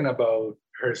 we're talking about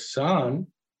her son,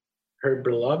 her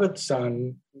beloved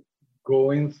son,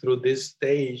 going through this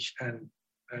stage, and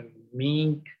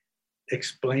me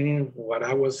explaining what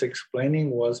I was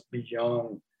explaining was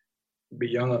beyond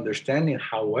understanding.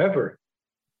 However,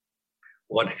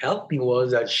 what helped me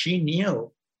was that she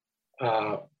knew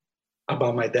uh,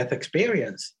 about my death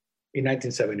experience in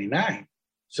 1979.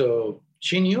 So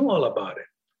she knew all about it.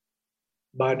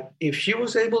 But if she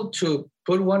was able to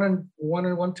put one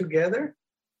and one together,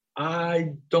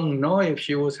 I don't know if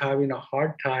she was having a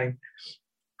hard time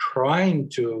trying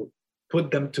to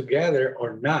put them together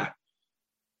or not.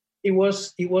 It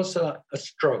was a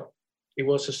struggle. It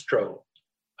was a struggle.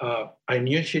 I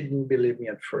knew she didn't believe me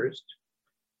at first,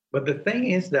 but the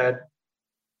thing is that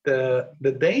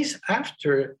the days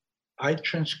after I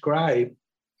transcribed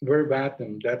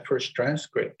verbatim that first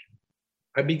transcript,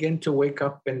 I began to wake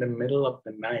up in the middle of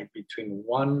the night between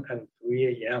 1 and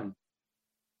 3 a.m.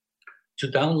 to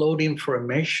download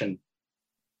information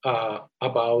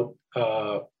about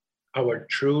our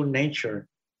true nature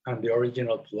and the origin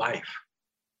of life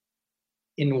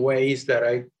in ways that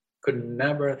I could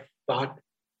never thought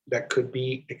that could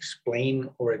be explained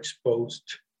or exposed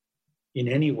in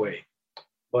any way.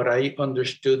 But I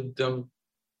understood them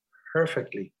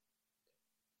perfectly.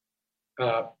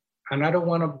 And I don't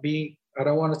want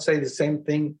to say the same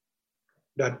thing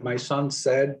that my son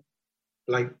said,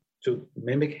 like to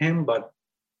mimic him, but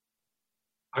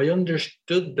I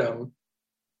understood them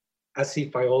as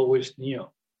if I always knew.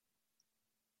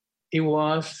 It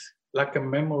was like a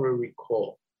memory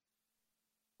recall,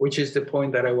 which is the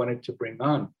point that I wanted to bring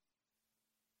on.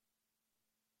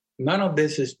 None of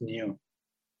this is new.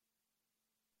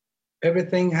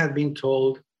 Everything had been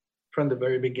told from the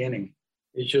very beginning.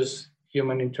 It's just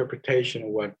human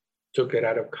interpretation what took it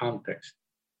out of context.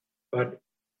 But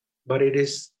it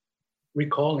is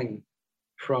recalling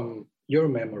from your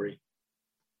memory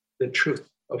the truth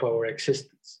of our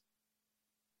existence.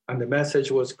 And the message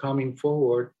was coming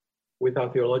forward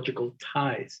without theological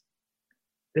ties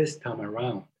this time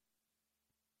around.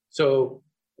 So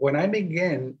when I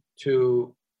began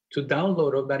to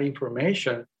download all that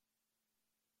information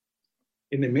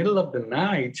in the middle of the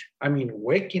night, I mean,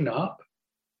 waking up,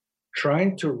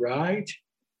 trying to write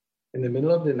in the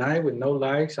middle of the night with no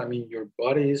lights, I mean, your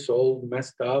body is all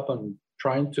messed up and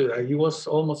trying to, it was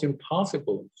almost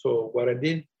impossible. So what I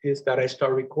did is that I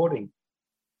started recording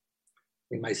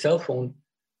in my cell phone.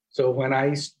 So when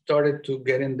I started to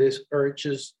get in these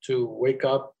urges to wake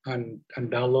up and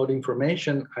download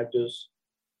information, I just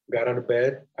got out of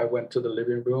bed. I went to the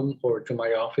living room or to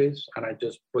my office, and I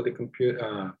just put the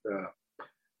computer,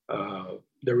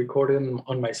 the recording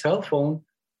on my cell phone.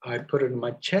 I put it in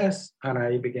my chest, and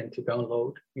I began to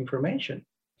download information.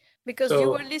 Because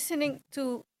you were listening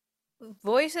to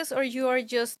voices, or you are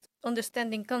just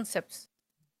understanding concepts?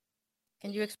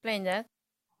 Can you explain that?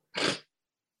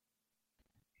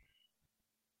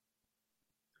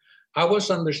 I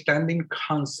was understanding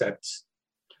concepts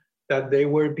that they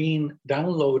were being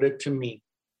downloaded to me,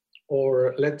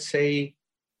 or let's say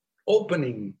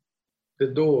opening the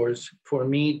doors for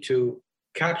me to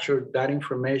capture that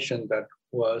information that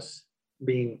was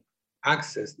being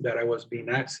accessed, that I was being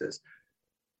accessed.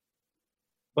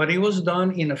 But it was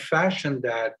done in a fashion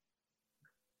that,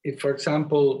 if, for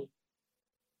example,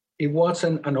 it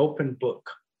wasn't an open book.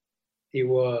 It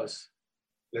was,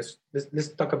 let's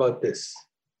talk about this,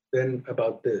 then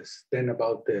about this, then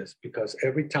about this, because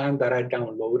every time that I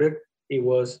downloaded, it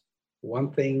was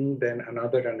one thing, then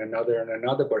another, and another, and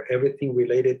another, but everything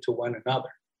related to one another.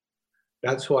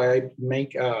 That's why I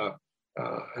make,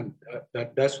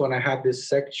 that's when I have this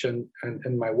section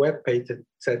in my webpage that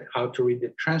said how to read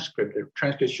the transcript. The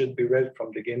transcript should be read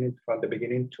from the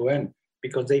beginning to end,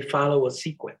 because they follow a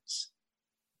sequence.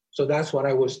 So that's what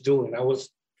I was doing. I was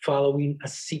following a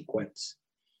sequence.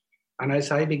 And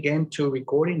as I began to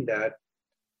recording that,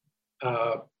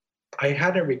 I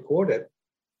had it recorded,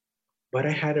 but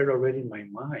I had it already in my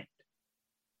mind.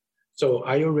 So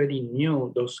I already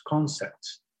knew those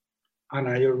concepts, and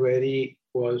I already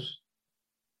was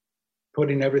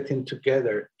putting everything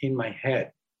together in my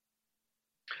head.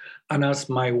 And as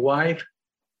my wife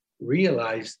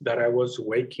realized that I was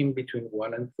waking between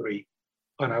 1 and 3,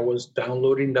 and I was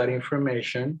downloading that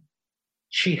information,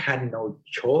 she had no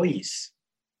choice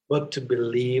but to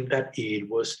believe that it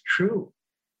was true,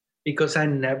 because I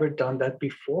never done that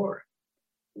before.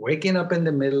 waking up in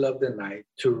the middle of the night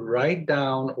to write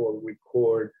down or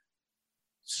record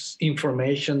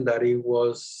information that it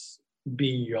was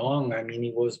beyond, I mean,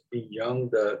 it was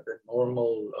beyond the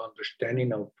normal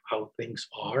understanding of how things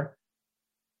are.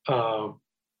 Uh,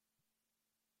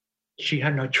 she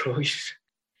had no choice.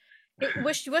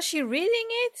 Was she reading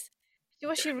it?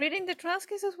 Was she reading the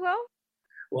transcripts as well?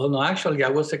 Well, no, actually, I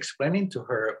was explaining to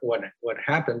her what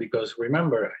happened because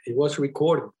remember, it was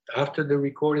recorded. After the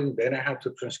recording, then I had to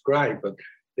transcribe, but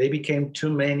they became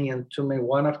too many and too many,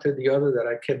 one after the other, that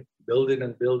I kept building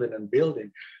and building and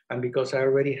building. And because I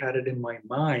already had it in my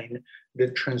mind,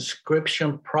 the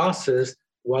transcription process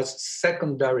was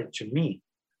secondary to me.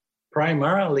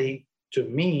 Primarily to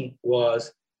me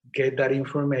was get that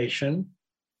information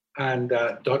and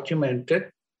document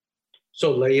it.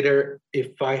 So later,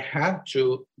 if I had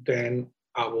to, then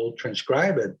I will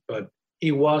transcribe it. But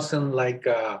it wasn't like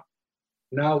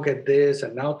now get this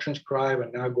and now transcribe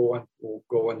and now go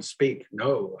and speak.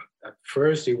 No, at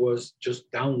first it was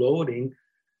just downloading.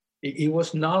 It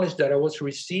was knowledge that I was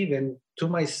receiving to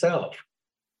myself,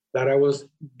 that I was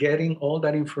getting all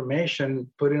that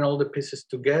information, putting all the pieces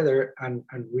together, and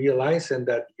realizing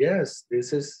that yes,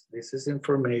 this is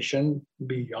information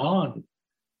beyond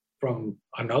from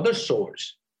another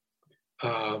source.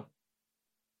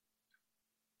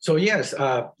 So yes,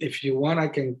 if you want, I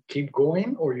can keep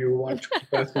going, or you want to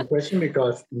keep asking questions,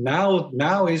 because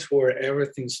now is where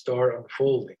everything starts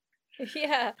unfolding.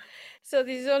 Yeah. So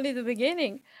this is only the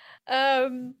beginning.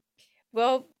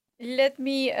 Well, let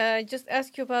me just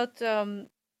ask you about. Well,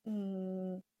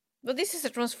 this is a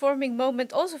transforming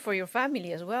moment also for your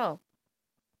family as well.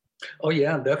 Oh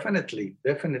yeah, definitely,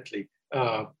 definitely.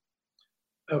 A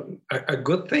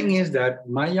good thing is that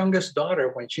my youngest daughter,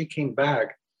 when she came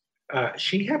back,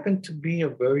 she happened to be a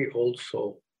very old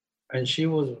soul, and she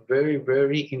was very,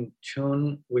 very in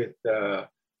tune with the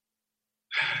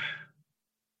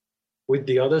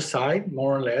other side,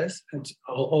 more or less. And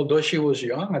although she was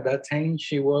young at that time,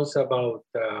 she was about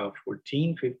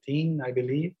 14, 15, I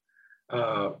believe.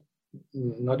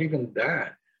 Not even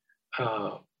that.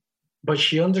 But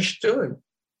she understood.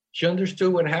 She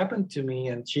understood what happened to me,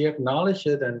 and she acknowledged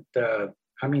it. And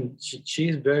I mean,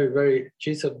 she's very, very,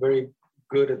 she's a very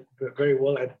good, very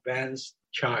well advanced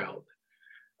child.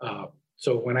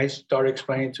 So when I started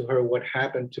explaining to her what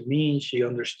happened to me, she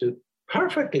understood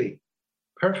perfectly,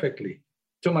 perfectly,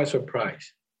 to my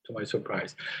surprise,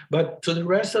 But to the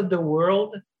rest of the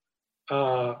world,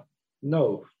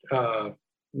 no,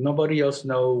 nobody else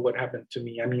know what happened to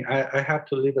me. I mean, I had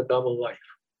to live a double life.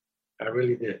 I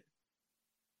really did.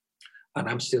 And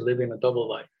I'm still living a double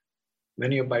life.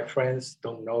 Many of my friends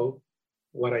don't know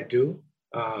what I do.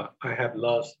 I have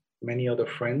lost many other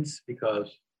friends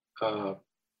because the,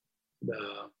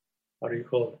 how do you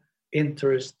call it,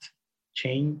 interest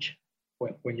change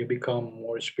when you become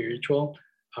more spiritual.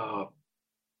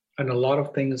 And a lot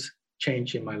of things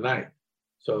change in my life.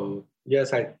 So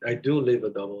yes, I do live a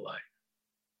double life.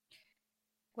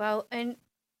 Well, and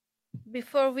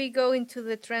before we go into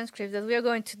the transcript that we are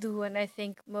going to do, and I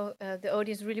think the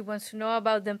audience really wants to know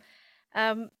about them,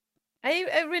 I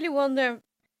really wonder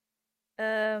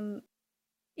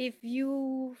if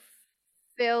you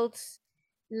felt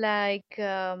like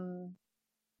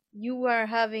you were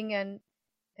having an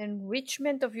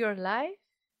enrichment of your life,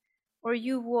 or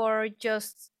you were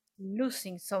just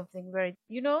losing something very,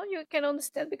 you can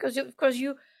understand, because of course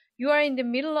you are in the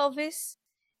middle of this,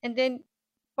 and then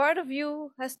part of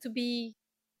you has to be,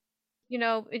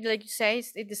 like you say,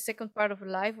 it's the second part of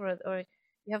life, or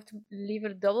you have to live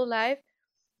a double life,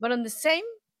 but on the same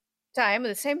time,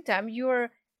 you are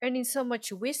earning so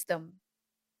much wisdom,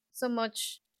 so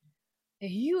much, a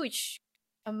huge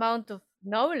amount of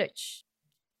knowledge.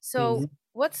 So Mhm.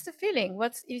 what's the feeling?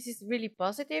 Is it really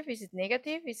positive? Is it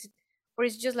negative? Or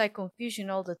is it just like confusion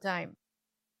all the time?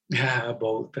 Yeah,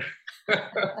 both.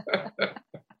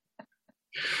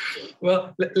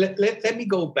 Well, let me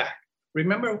go back.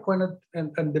 Remember when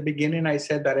at the beginning I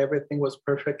said that everything was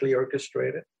perfectly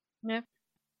orchestrated? Yeah.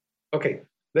 Okay,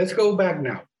 let's go back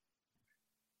now.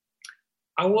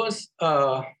 I was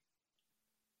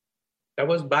that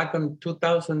was back in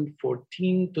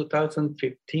 2014,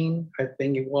 2015, I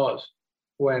think it was,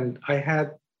 when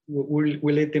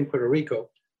we lived in Puerto Rico.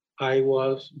 I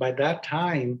was, by that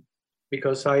time,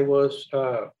 because I was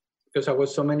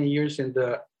so many years in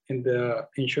the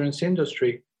insurance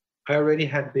industry, I already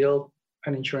had built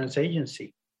an insurance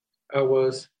agency. It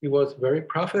was very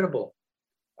profitable.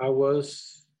 I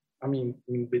mean,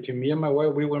 between me and my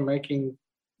wife, we were making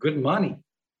good money,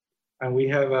 and we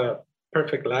have a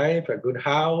perfect life, a good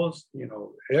house.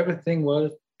 Everything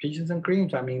was peaches and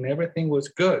creams. I mean, everything was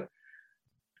good.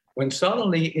 when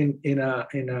suddenly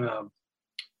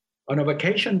on a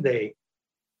vacation day,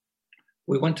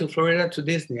 we went to Florida to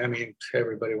Disney. I mean,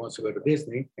 everybody wants to go to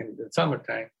Disney in the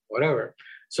summertime, whatever.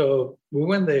 So we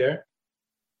went there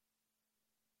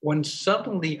when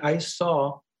suddenly I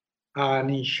saw an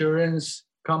insurance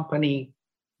company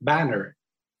banner,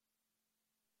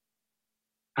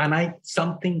 and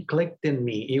something clicked in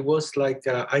me. It was like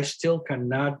I still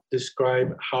cannot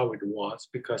describe how it was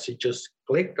because it just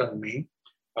clicked on me.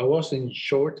 I was in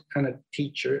short and a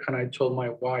teacher, and I told my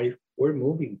wife, we're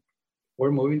moving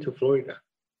to Florida.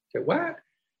 I said, what?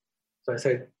 So I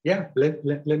said, yeah, let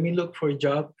me look for a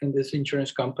job in this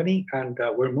insurance company, and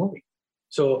we're moving.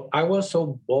 So I was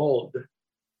so bold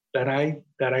that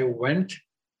I went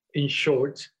in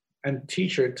shorts and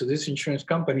t-shirt to this insurance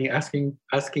company asking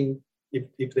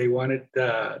if they wanted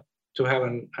to have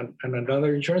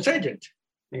another insurance agent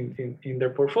in their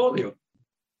portfolio.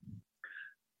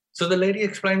 So the lady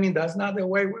explained me that's not the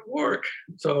way we work.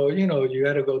 So, you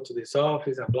got to go to this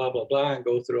office and blah, blah, blah, and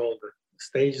go through all the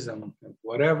stages and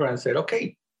whatever, and said,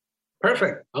 okay,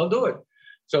 perfect, I'll do it.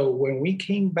 So when we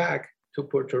came back to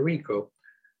Puerto Rico,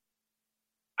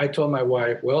 I told my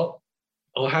wife, well,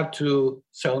 I'll have to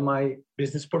sell my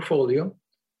business portfolio,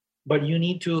 but you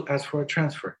need to ask for a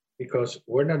transfer because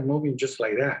we're not moving just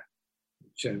like that.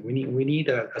 So we need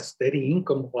a steady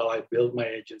income while I build my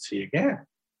agency again.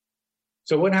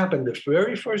 So what happened? The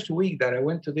very first week that I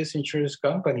went to this insurance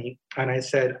company and I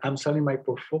said, I'm selling my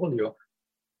portfolio,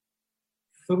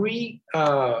 three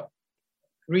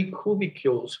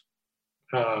cubicles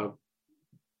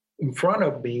in front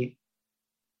of me,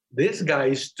 this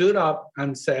guy stood up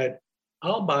and said,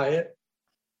 I'll buy it.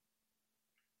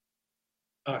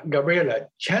 Gabriela,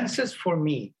 chances for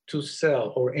me to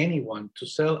sell, or anyone to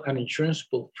sell an insurance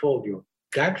portfolio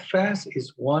that fast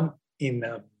is 1 in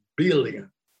a billion.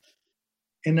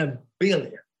 In a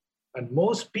billion. And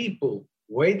most people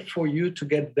wait for you to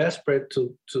get desperate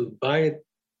to buy it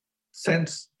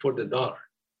cents for the dollar.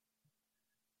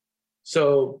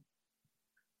 So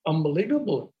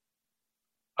unbelievable.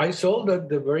 I sold it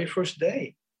the very first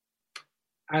day.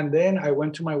 And then I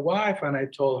went to my wife and I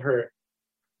told her,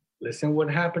 listen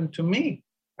what happened to me.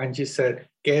 And she said,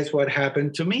 guess what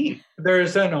happened to me?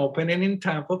 There's an opening in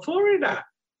Tampa, Florida.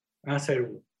 And I said,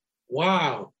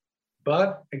 wow.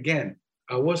 But again,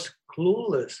 I was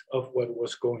clueless of what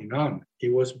was going on.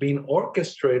 It was being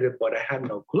orchestrated, but I had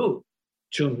no clue.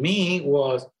 To me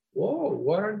was, whoa,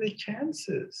 what are the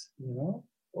chances?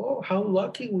 Oh, how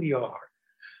lucky we are.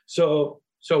 So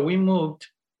we moved.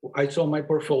 I sold my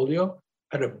portfolio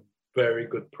at a very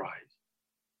good price.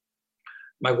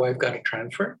 My wife got a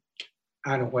transfer.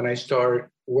 And when I started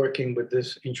working with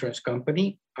this insurance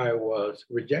company, I was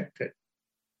rejected.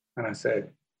 And I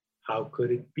said, how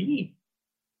could it be?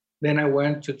 Then I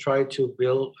went to try to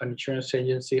build an insurance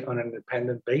agency on an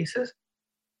independent basis.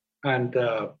 And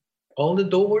all the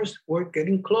doors were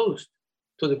getting closed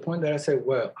to the point that I said,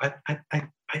 well, I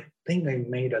think I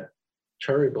made a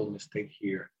terrible mistake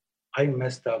here. I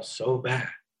messed up so bad.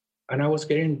 And I was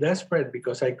getting desperate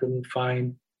because I couldn't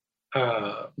find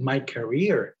my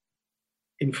career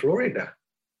in Florida.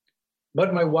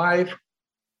 But my wife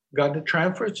got the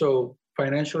transfer, so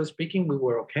financially speaking, we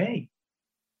were okay.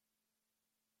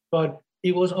 But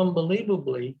it was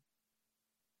unbelievably,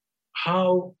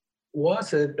 how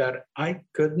was it that I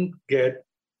couldn't get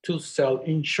to sell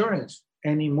insurance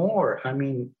anymore? I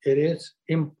mean, it is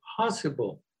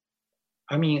impossible.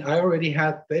 I mean, I already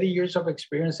had 30 years of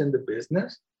experience in the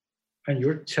business, and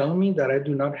you're telling me that I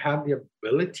do not have the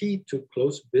ability to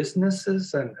close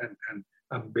businesses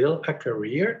and build a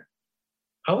career?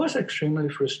 I was extremely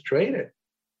frustrated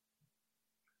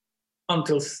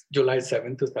until July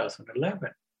 7,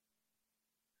 2011.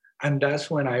 And that's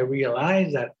when I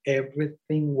realized that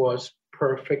everything was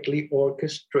perfectly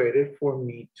orchestrated for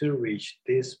me to reach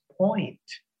this point.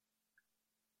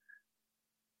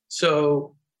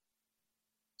 So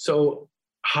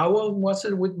how was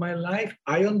it with my life?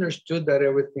 I understood that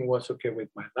everything was okay with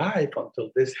my life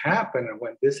until this happened. And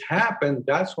when this happened,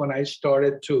 that's when I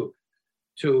started to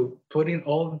putting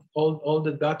all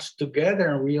the dots together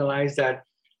and realize that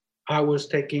I was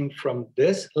taking from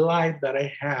this life that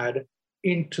I had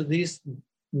into this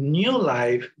new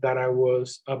life that I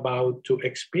was about to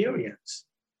experience.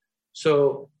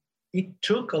 So it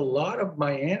took a lot of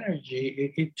my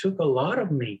energy. It took a lot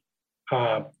of me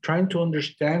trying to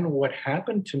understand what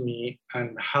happened to me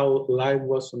and how life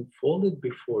was unfolded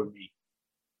before me.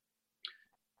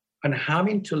 And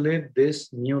having to live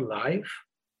this new life,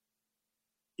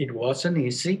 it wasn't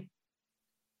easy.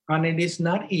 And it is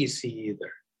not easy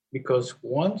either, because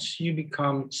once you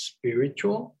become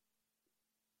spiritual,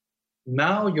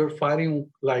 Now you're fighting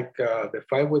like the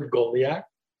fight with Goliath,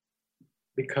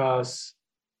 because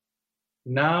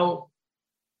now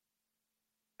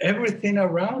everything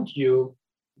around you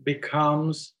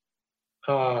becomes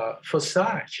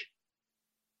facade.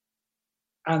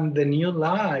 And the new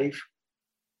life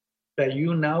that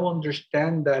you now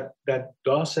understand that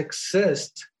does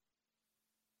exist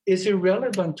is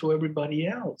irrelevant to everybody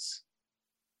else.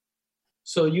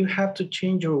 So you have to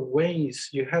change your ways.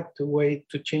 You have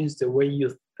to change the way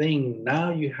you think.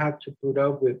 Now you have to put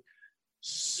up with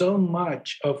so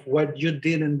much of what you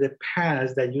did in the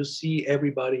past that you see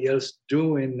everybody else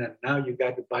doing, and now you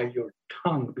got to bite your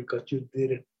tongue because you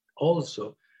did it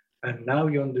also. And now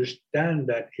you understand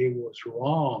that it was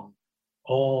wrong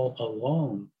all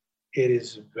along. It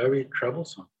is very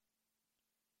troublesome.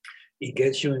 It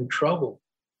gets you in trouble.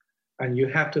 And you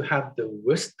have to have the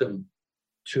wisdom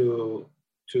to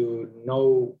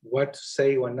know what to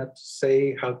say, what not to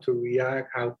say, how to react,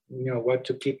 how, what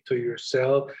to keep to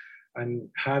yourself, and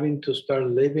having to start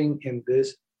living in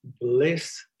this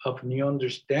bliss of new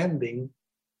understanding,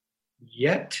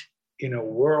 yet in a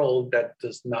world that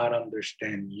does not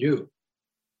understand you.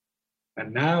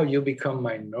 And now you become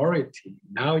minority.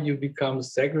 Now you become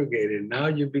segregated. Now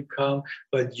you become,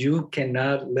 but you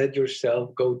cannot let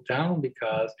yourself go down,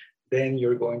 because then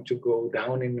you're going to go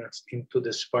down into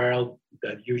the spiral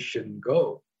that you shouldn't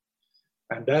go.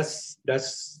 And that's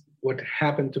what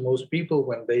happened to most people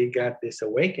when they got this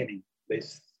awakening. They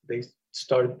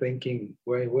started thinking,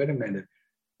 wait a minute,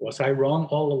 was I wrong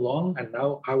all along? And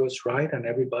now I was right and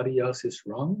everybody else is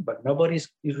wrong, but nobody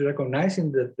is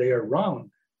recognizing that they are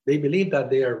wrong. They believe that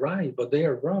they are right, but they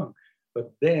are wrong.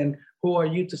 But then who are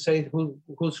you to say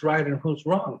who's right and who's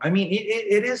wrong? I mean,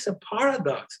 it is a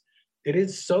paradox. It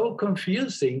is so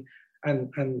confusing.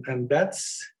 And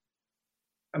that's,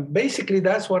 and basically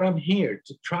that's what I'm here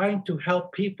to try to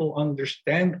help people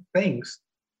understand things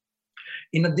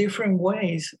in a different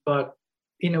ways, but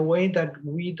in a way that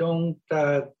we don't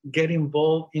get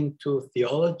involved into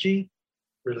theology,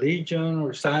 religion,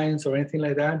 or science, or anything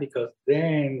like that, because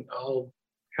then all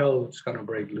hell is going to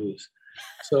break loose.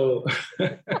 So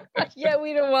yeah,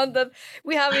 we don't want that.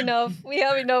 We have enough. We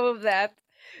have enough of that.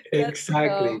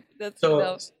 Exactly. That's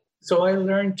enough. So I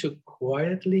learned to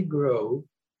quietly grow,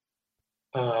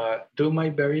 do my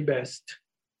very best,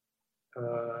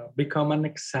 become an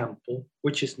example,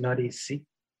 which is not easy,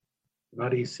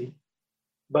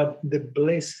 but the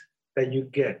bliss that you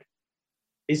get.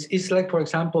 It's like, for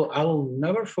example, I will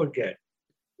never forget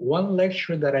one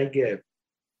lecture that I gave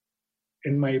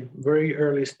in my very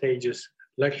early stages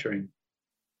lecturing,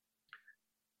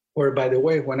 where, by the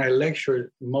way, when I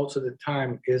lecture, most of the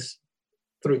time is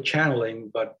through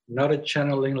channeling, but not a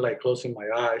channeling like closing my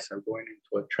eyes or going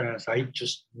into a trance. I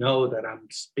just know that I'm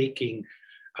speaking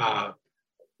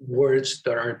words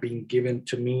that are being given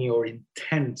to me, or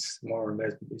intense, more or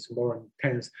less. It's more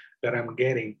intense that I'm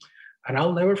getting. And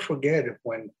I'll never forget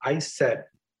when I said,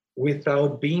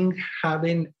 without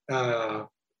having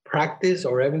practice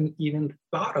or even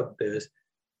thought of this,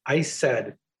 I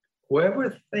said,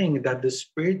 whoever thinks that the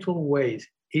spiritual way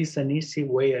is an easy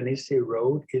way, an easy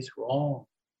road, is wrong.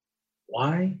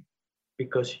 Why?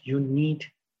 Because you need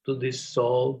to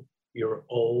dissolve your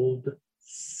old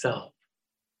self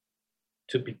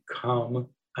to become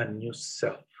a new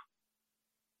self.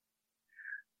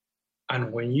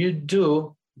 And when you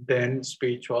do, then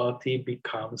spirituality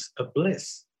becomes a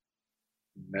bliss.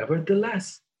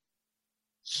 Nevertheless,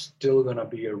 still gonna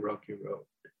be a rocky road.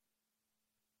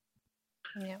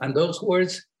 Yeah. And those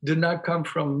words do not come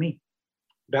from me,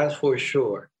 that's for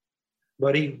sure.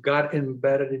 But it got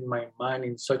embedded in my mind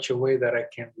in such a way that I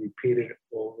can repeat it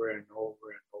over and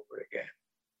over and over again.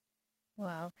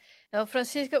 Wow. Now,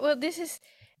 Francisco, well, this is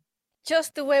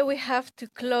just the way we have to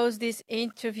close this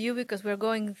interview, because we're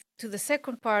going to the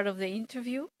second part of the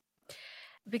interview.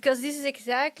 Because this is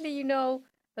exactly,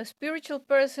 a spiritual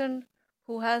person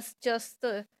who has just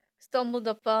stumbled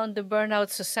upon the burnout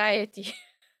society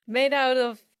made out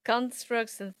of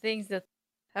constructs and things that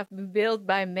have been built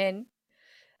by men.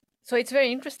 So it's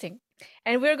very interesting.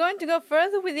 And we're going to go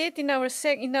further with it in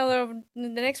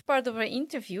the next part of our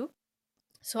interview.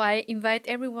 So I invite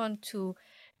everyone to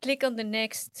click on the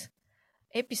next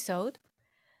episode.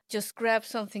 Just grab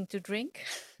something to drink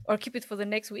or keep it for the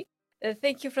next week.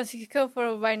 Thank you, Francisco,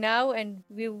 for by now, and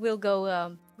we'll go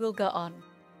on.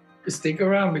 Stick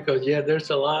around, because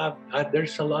there's a lot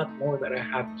more that I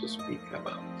have to speak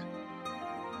about.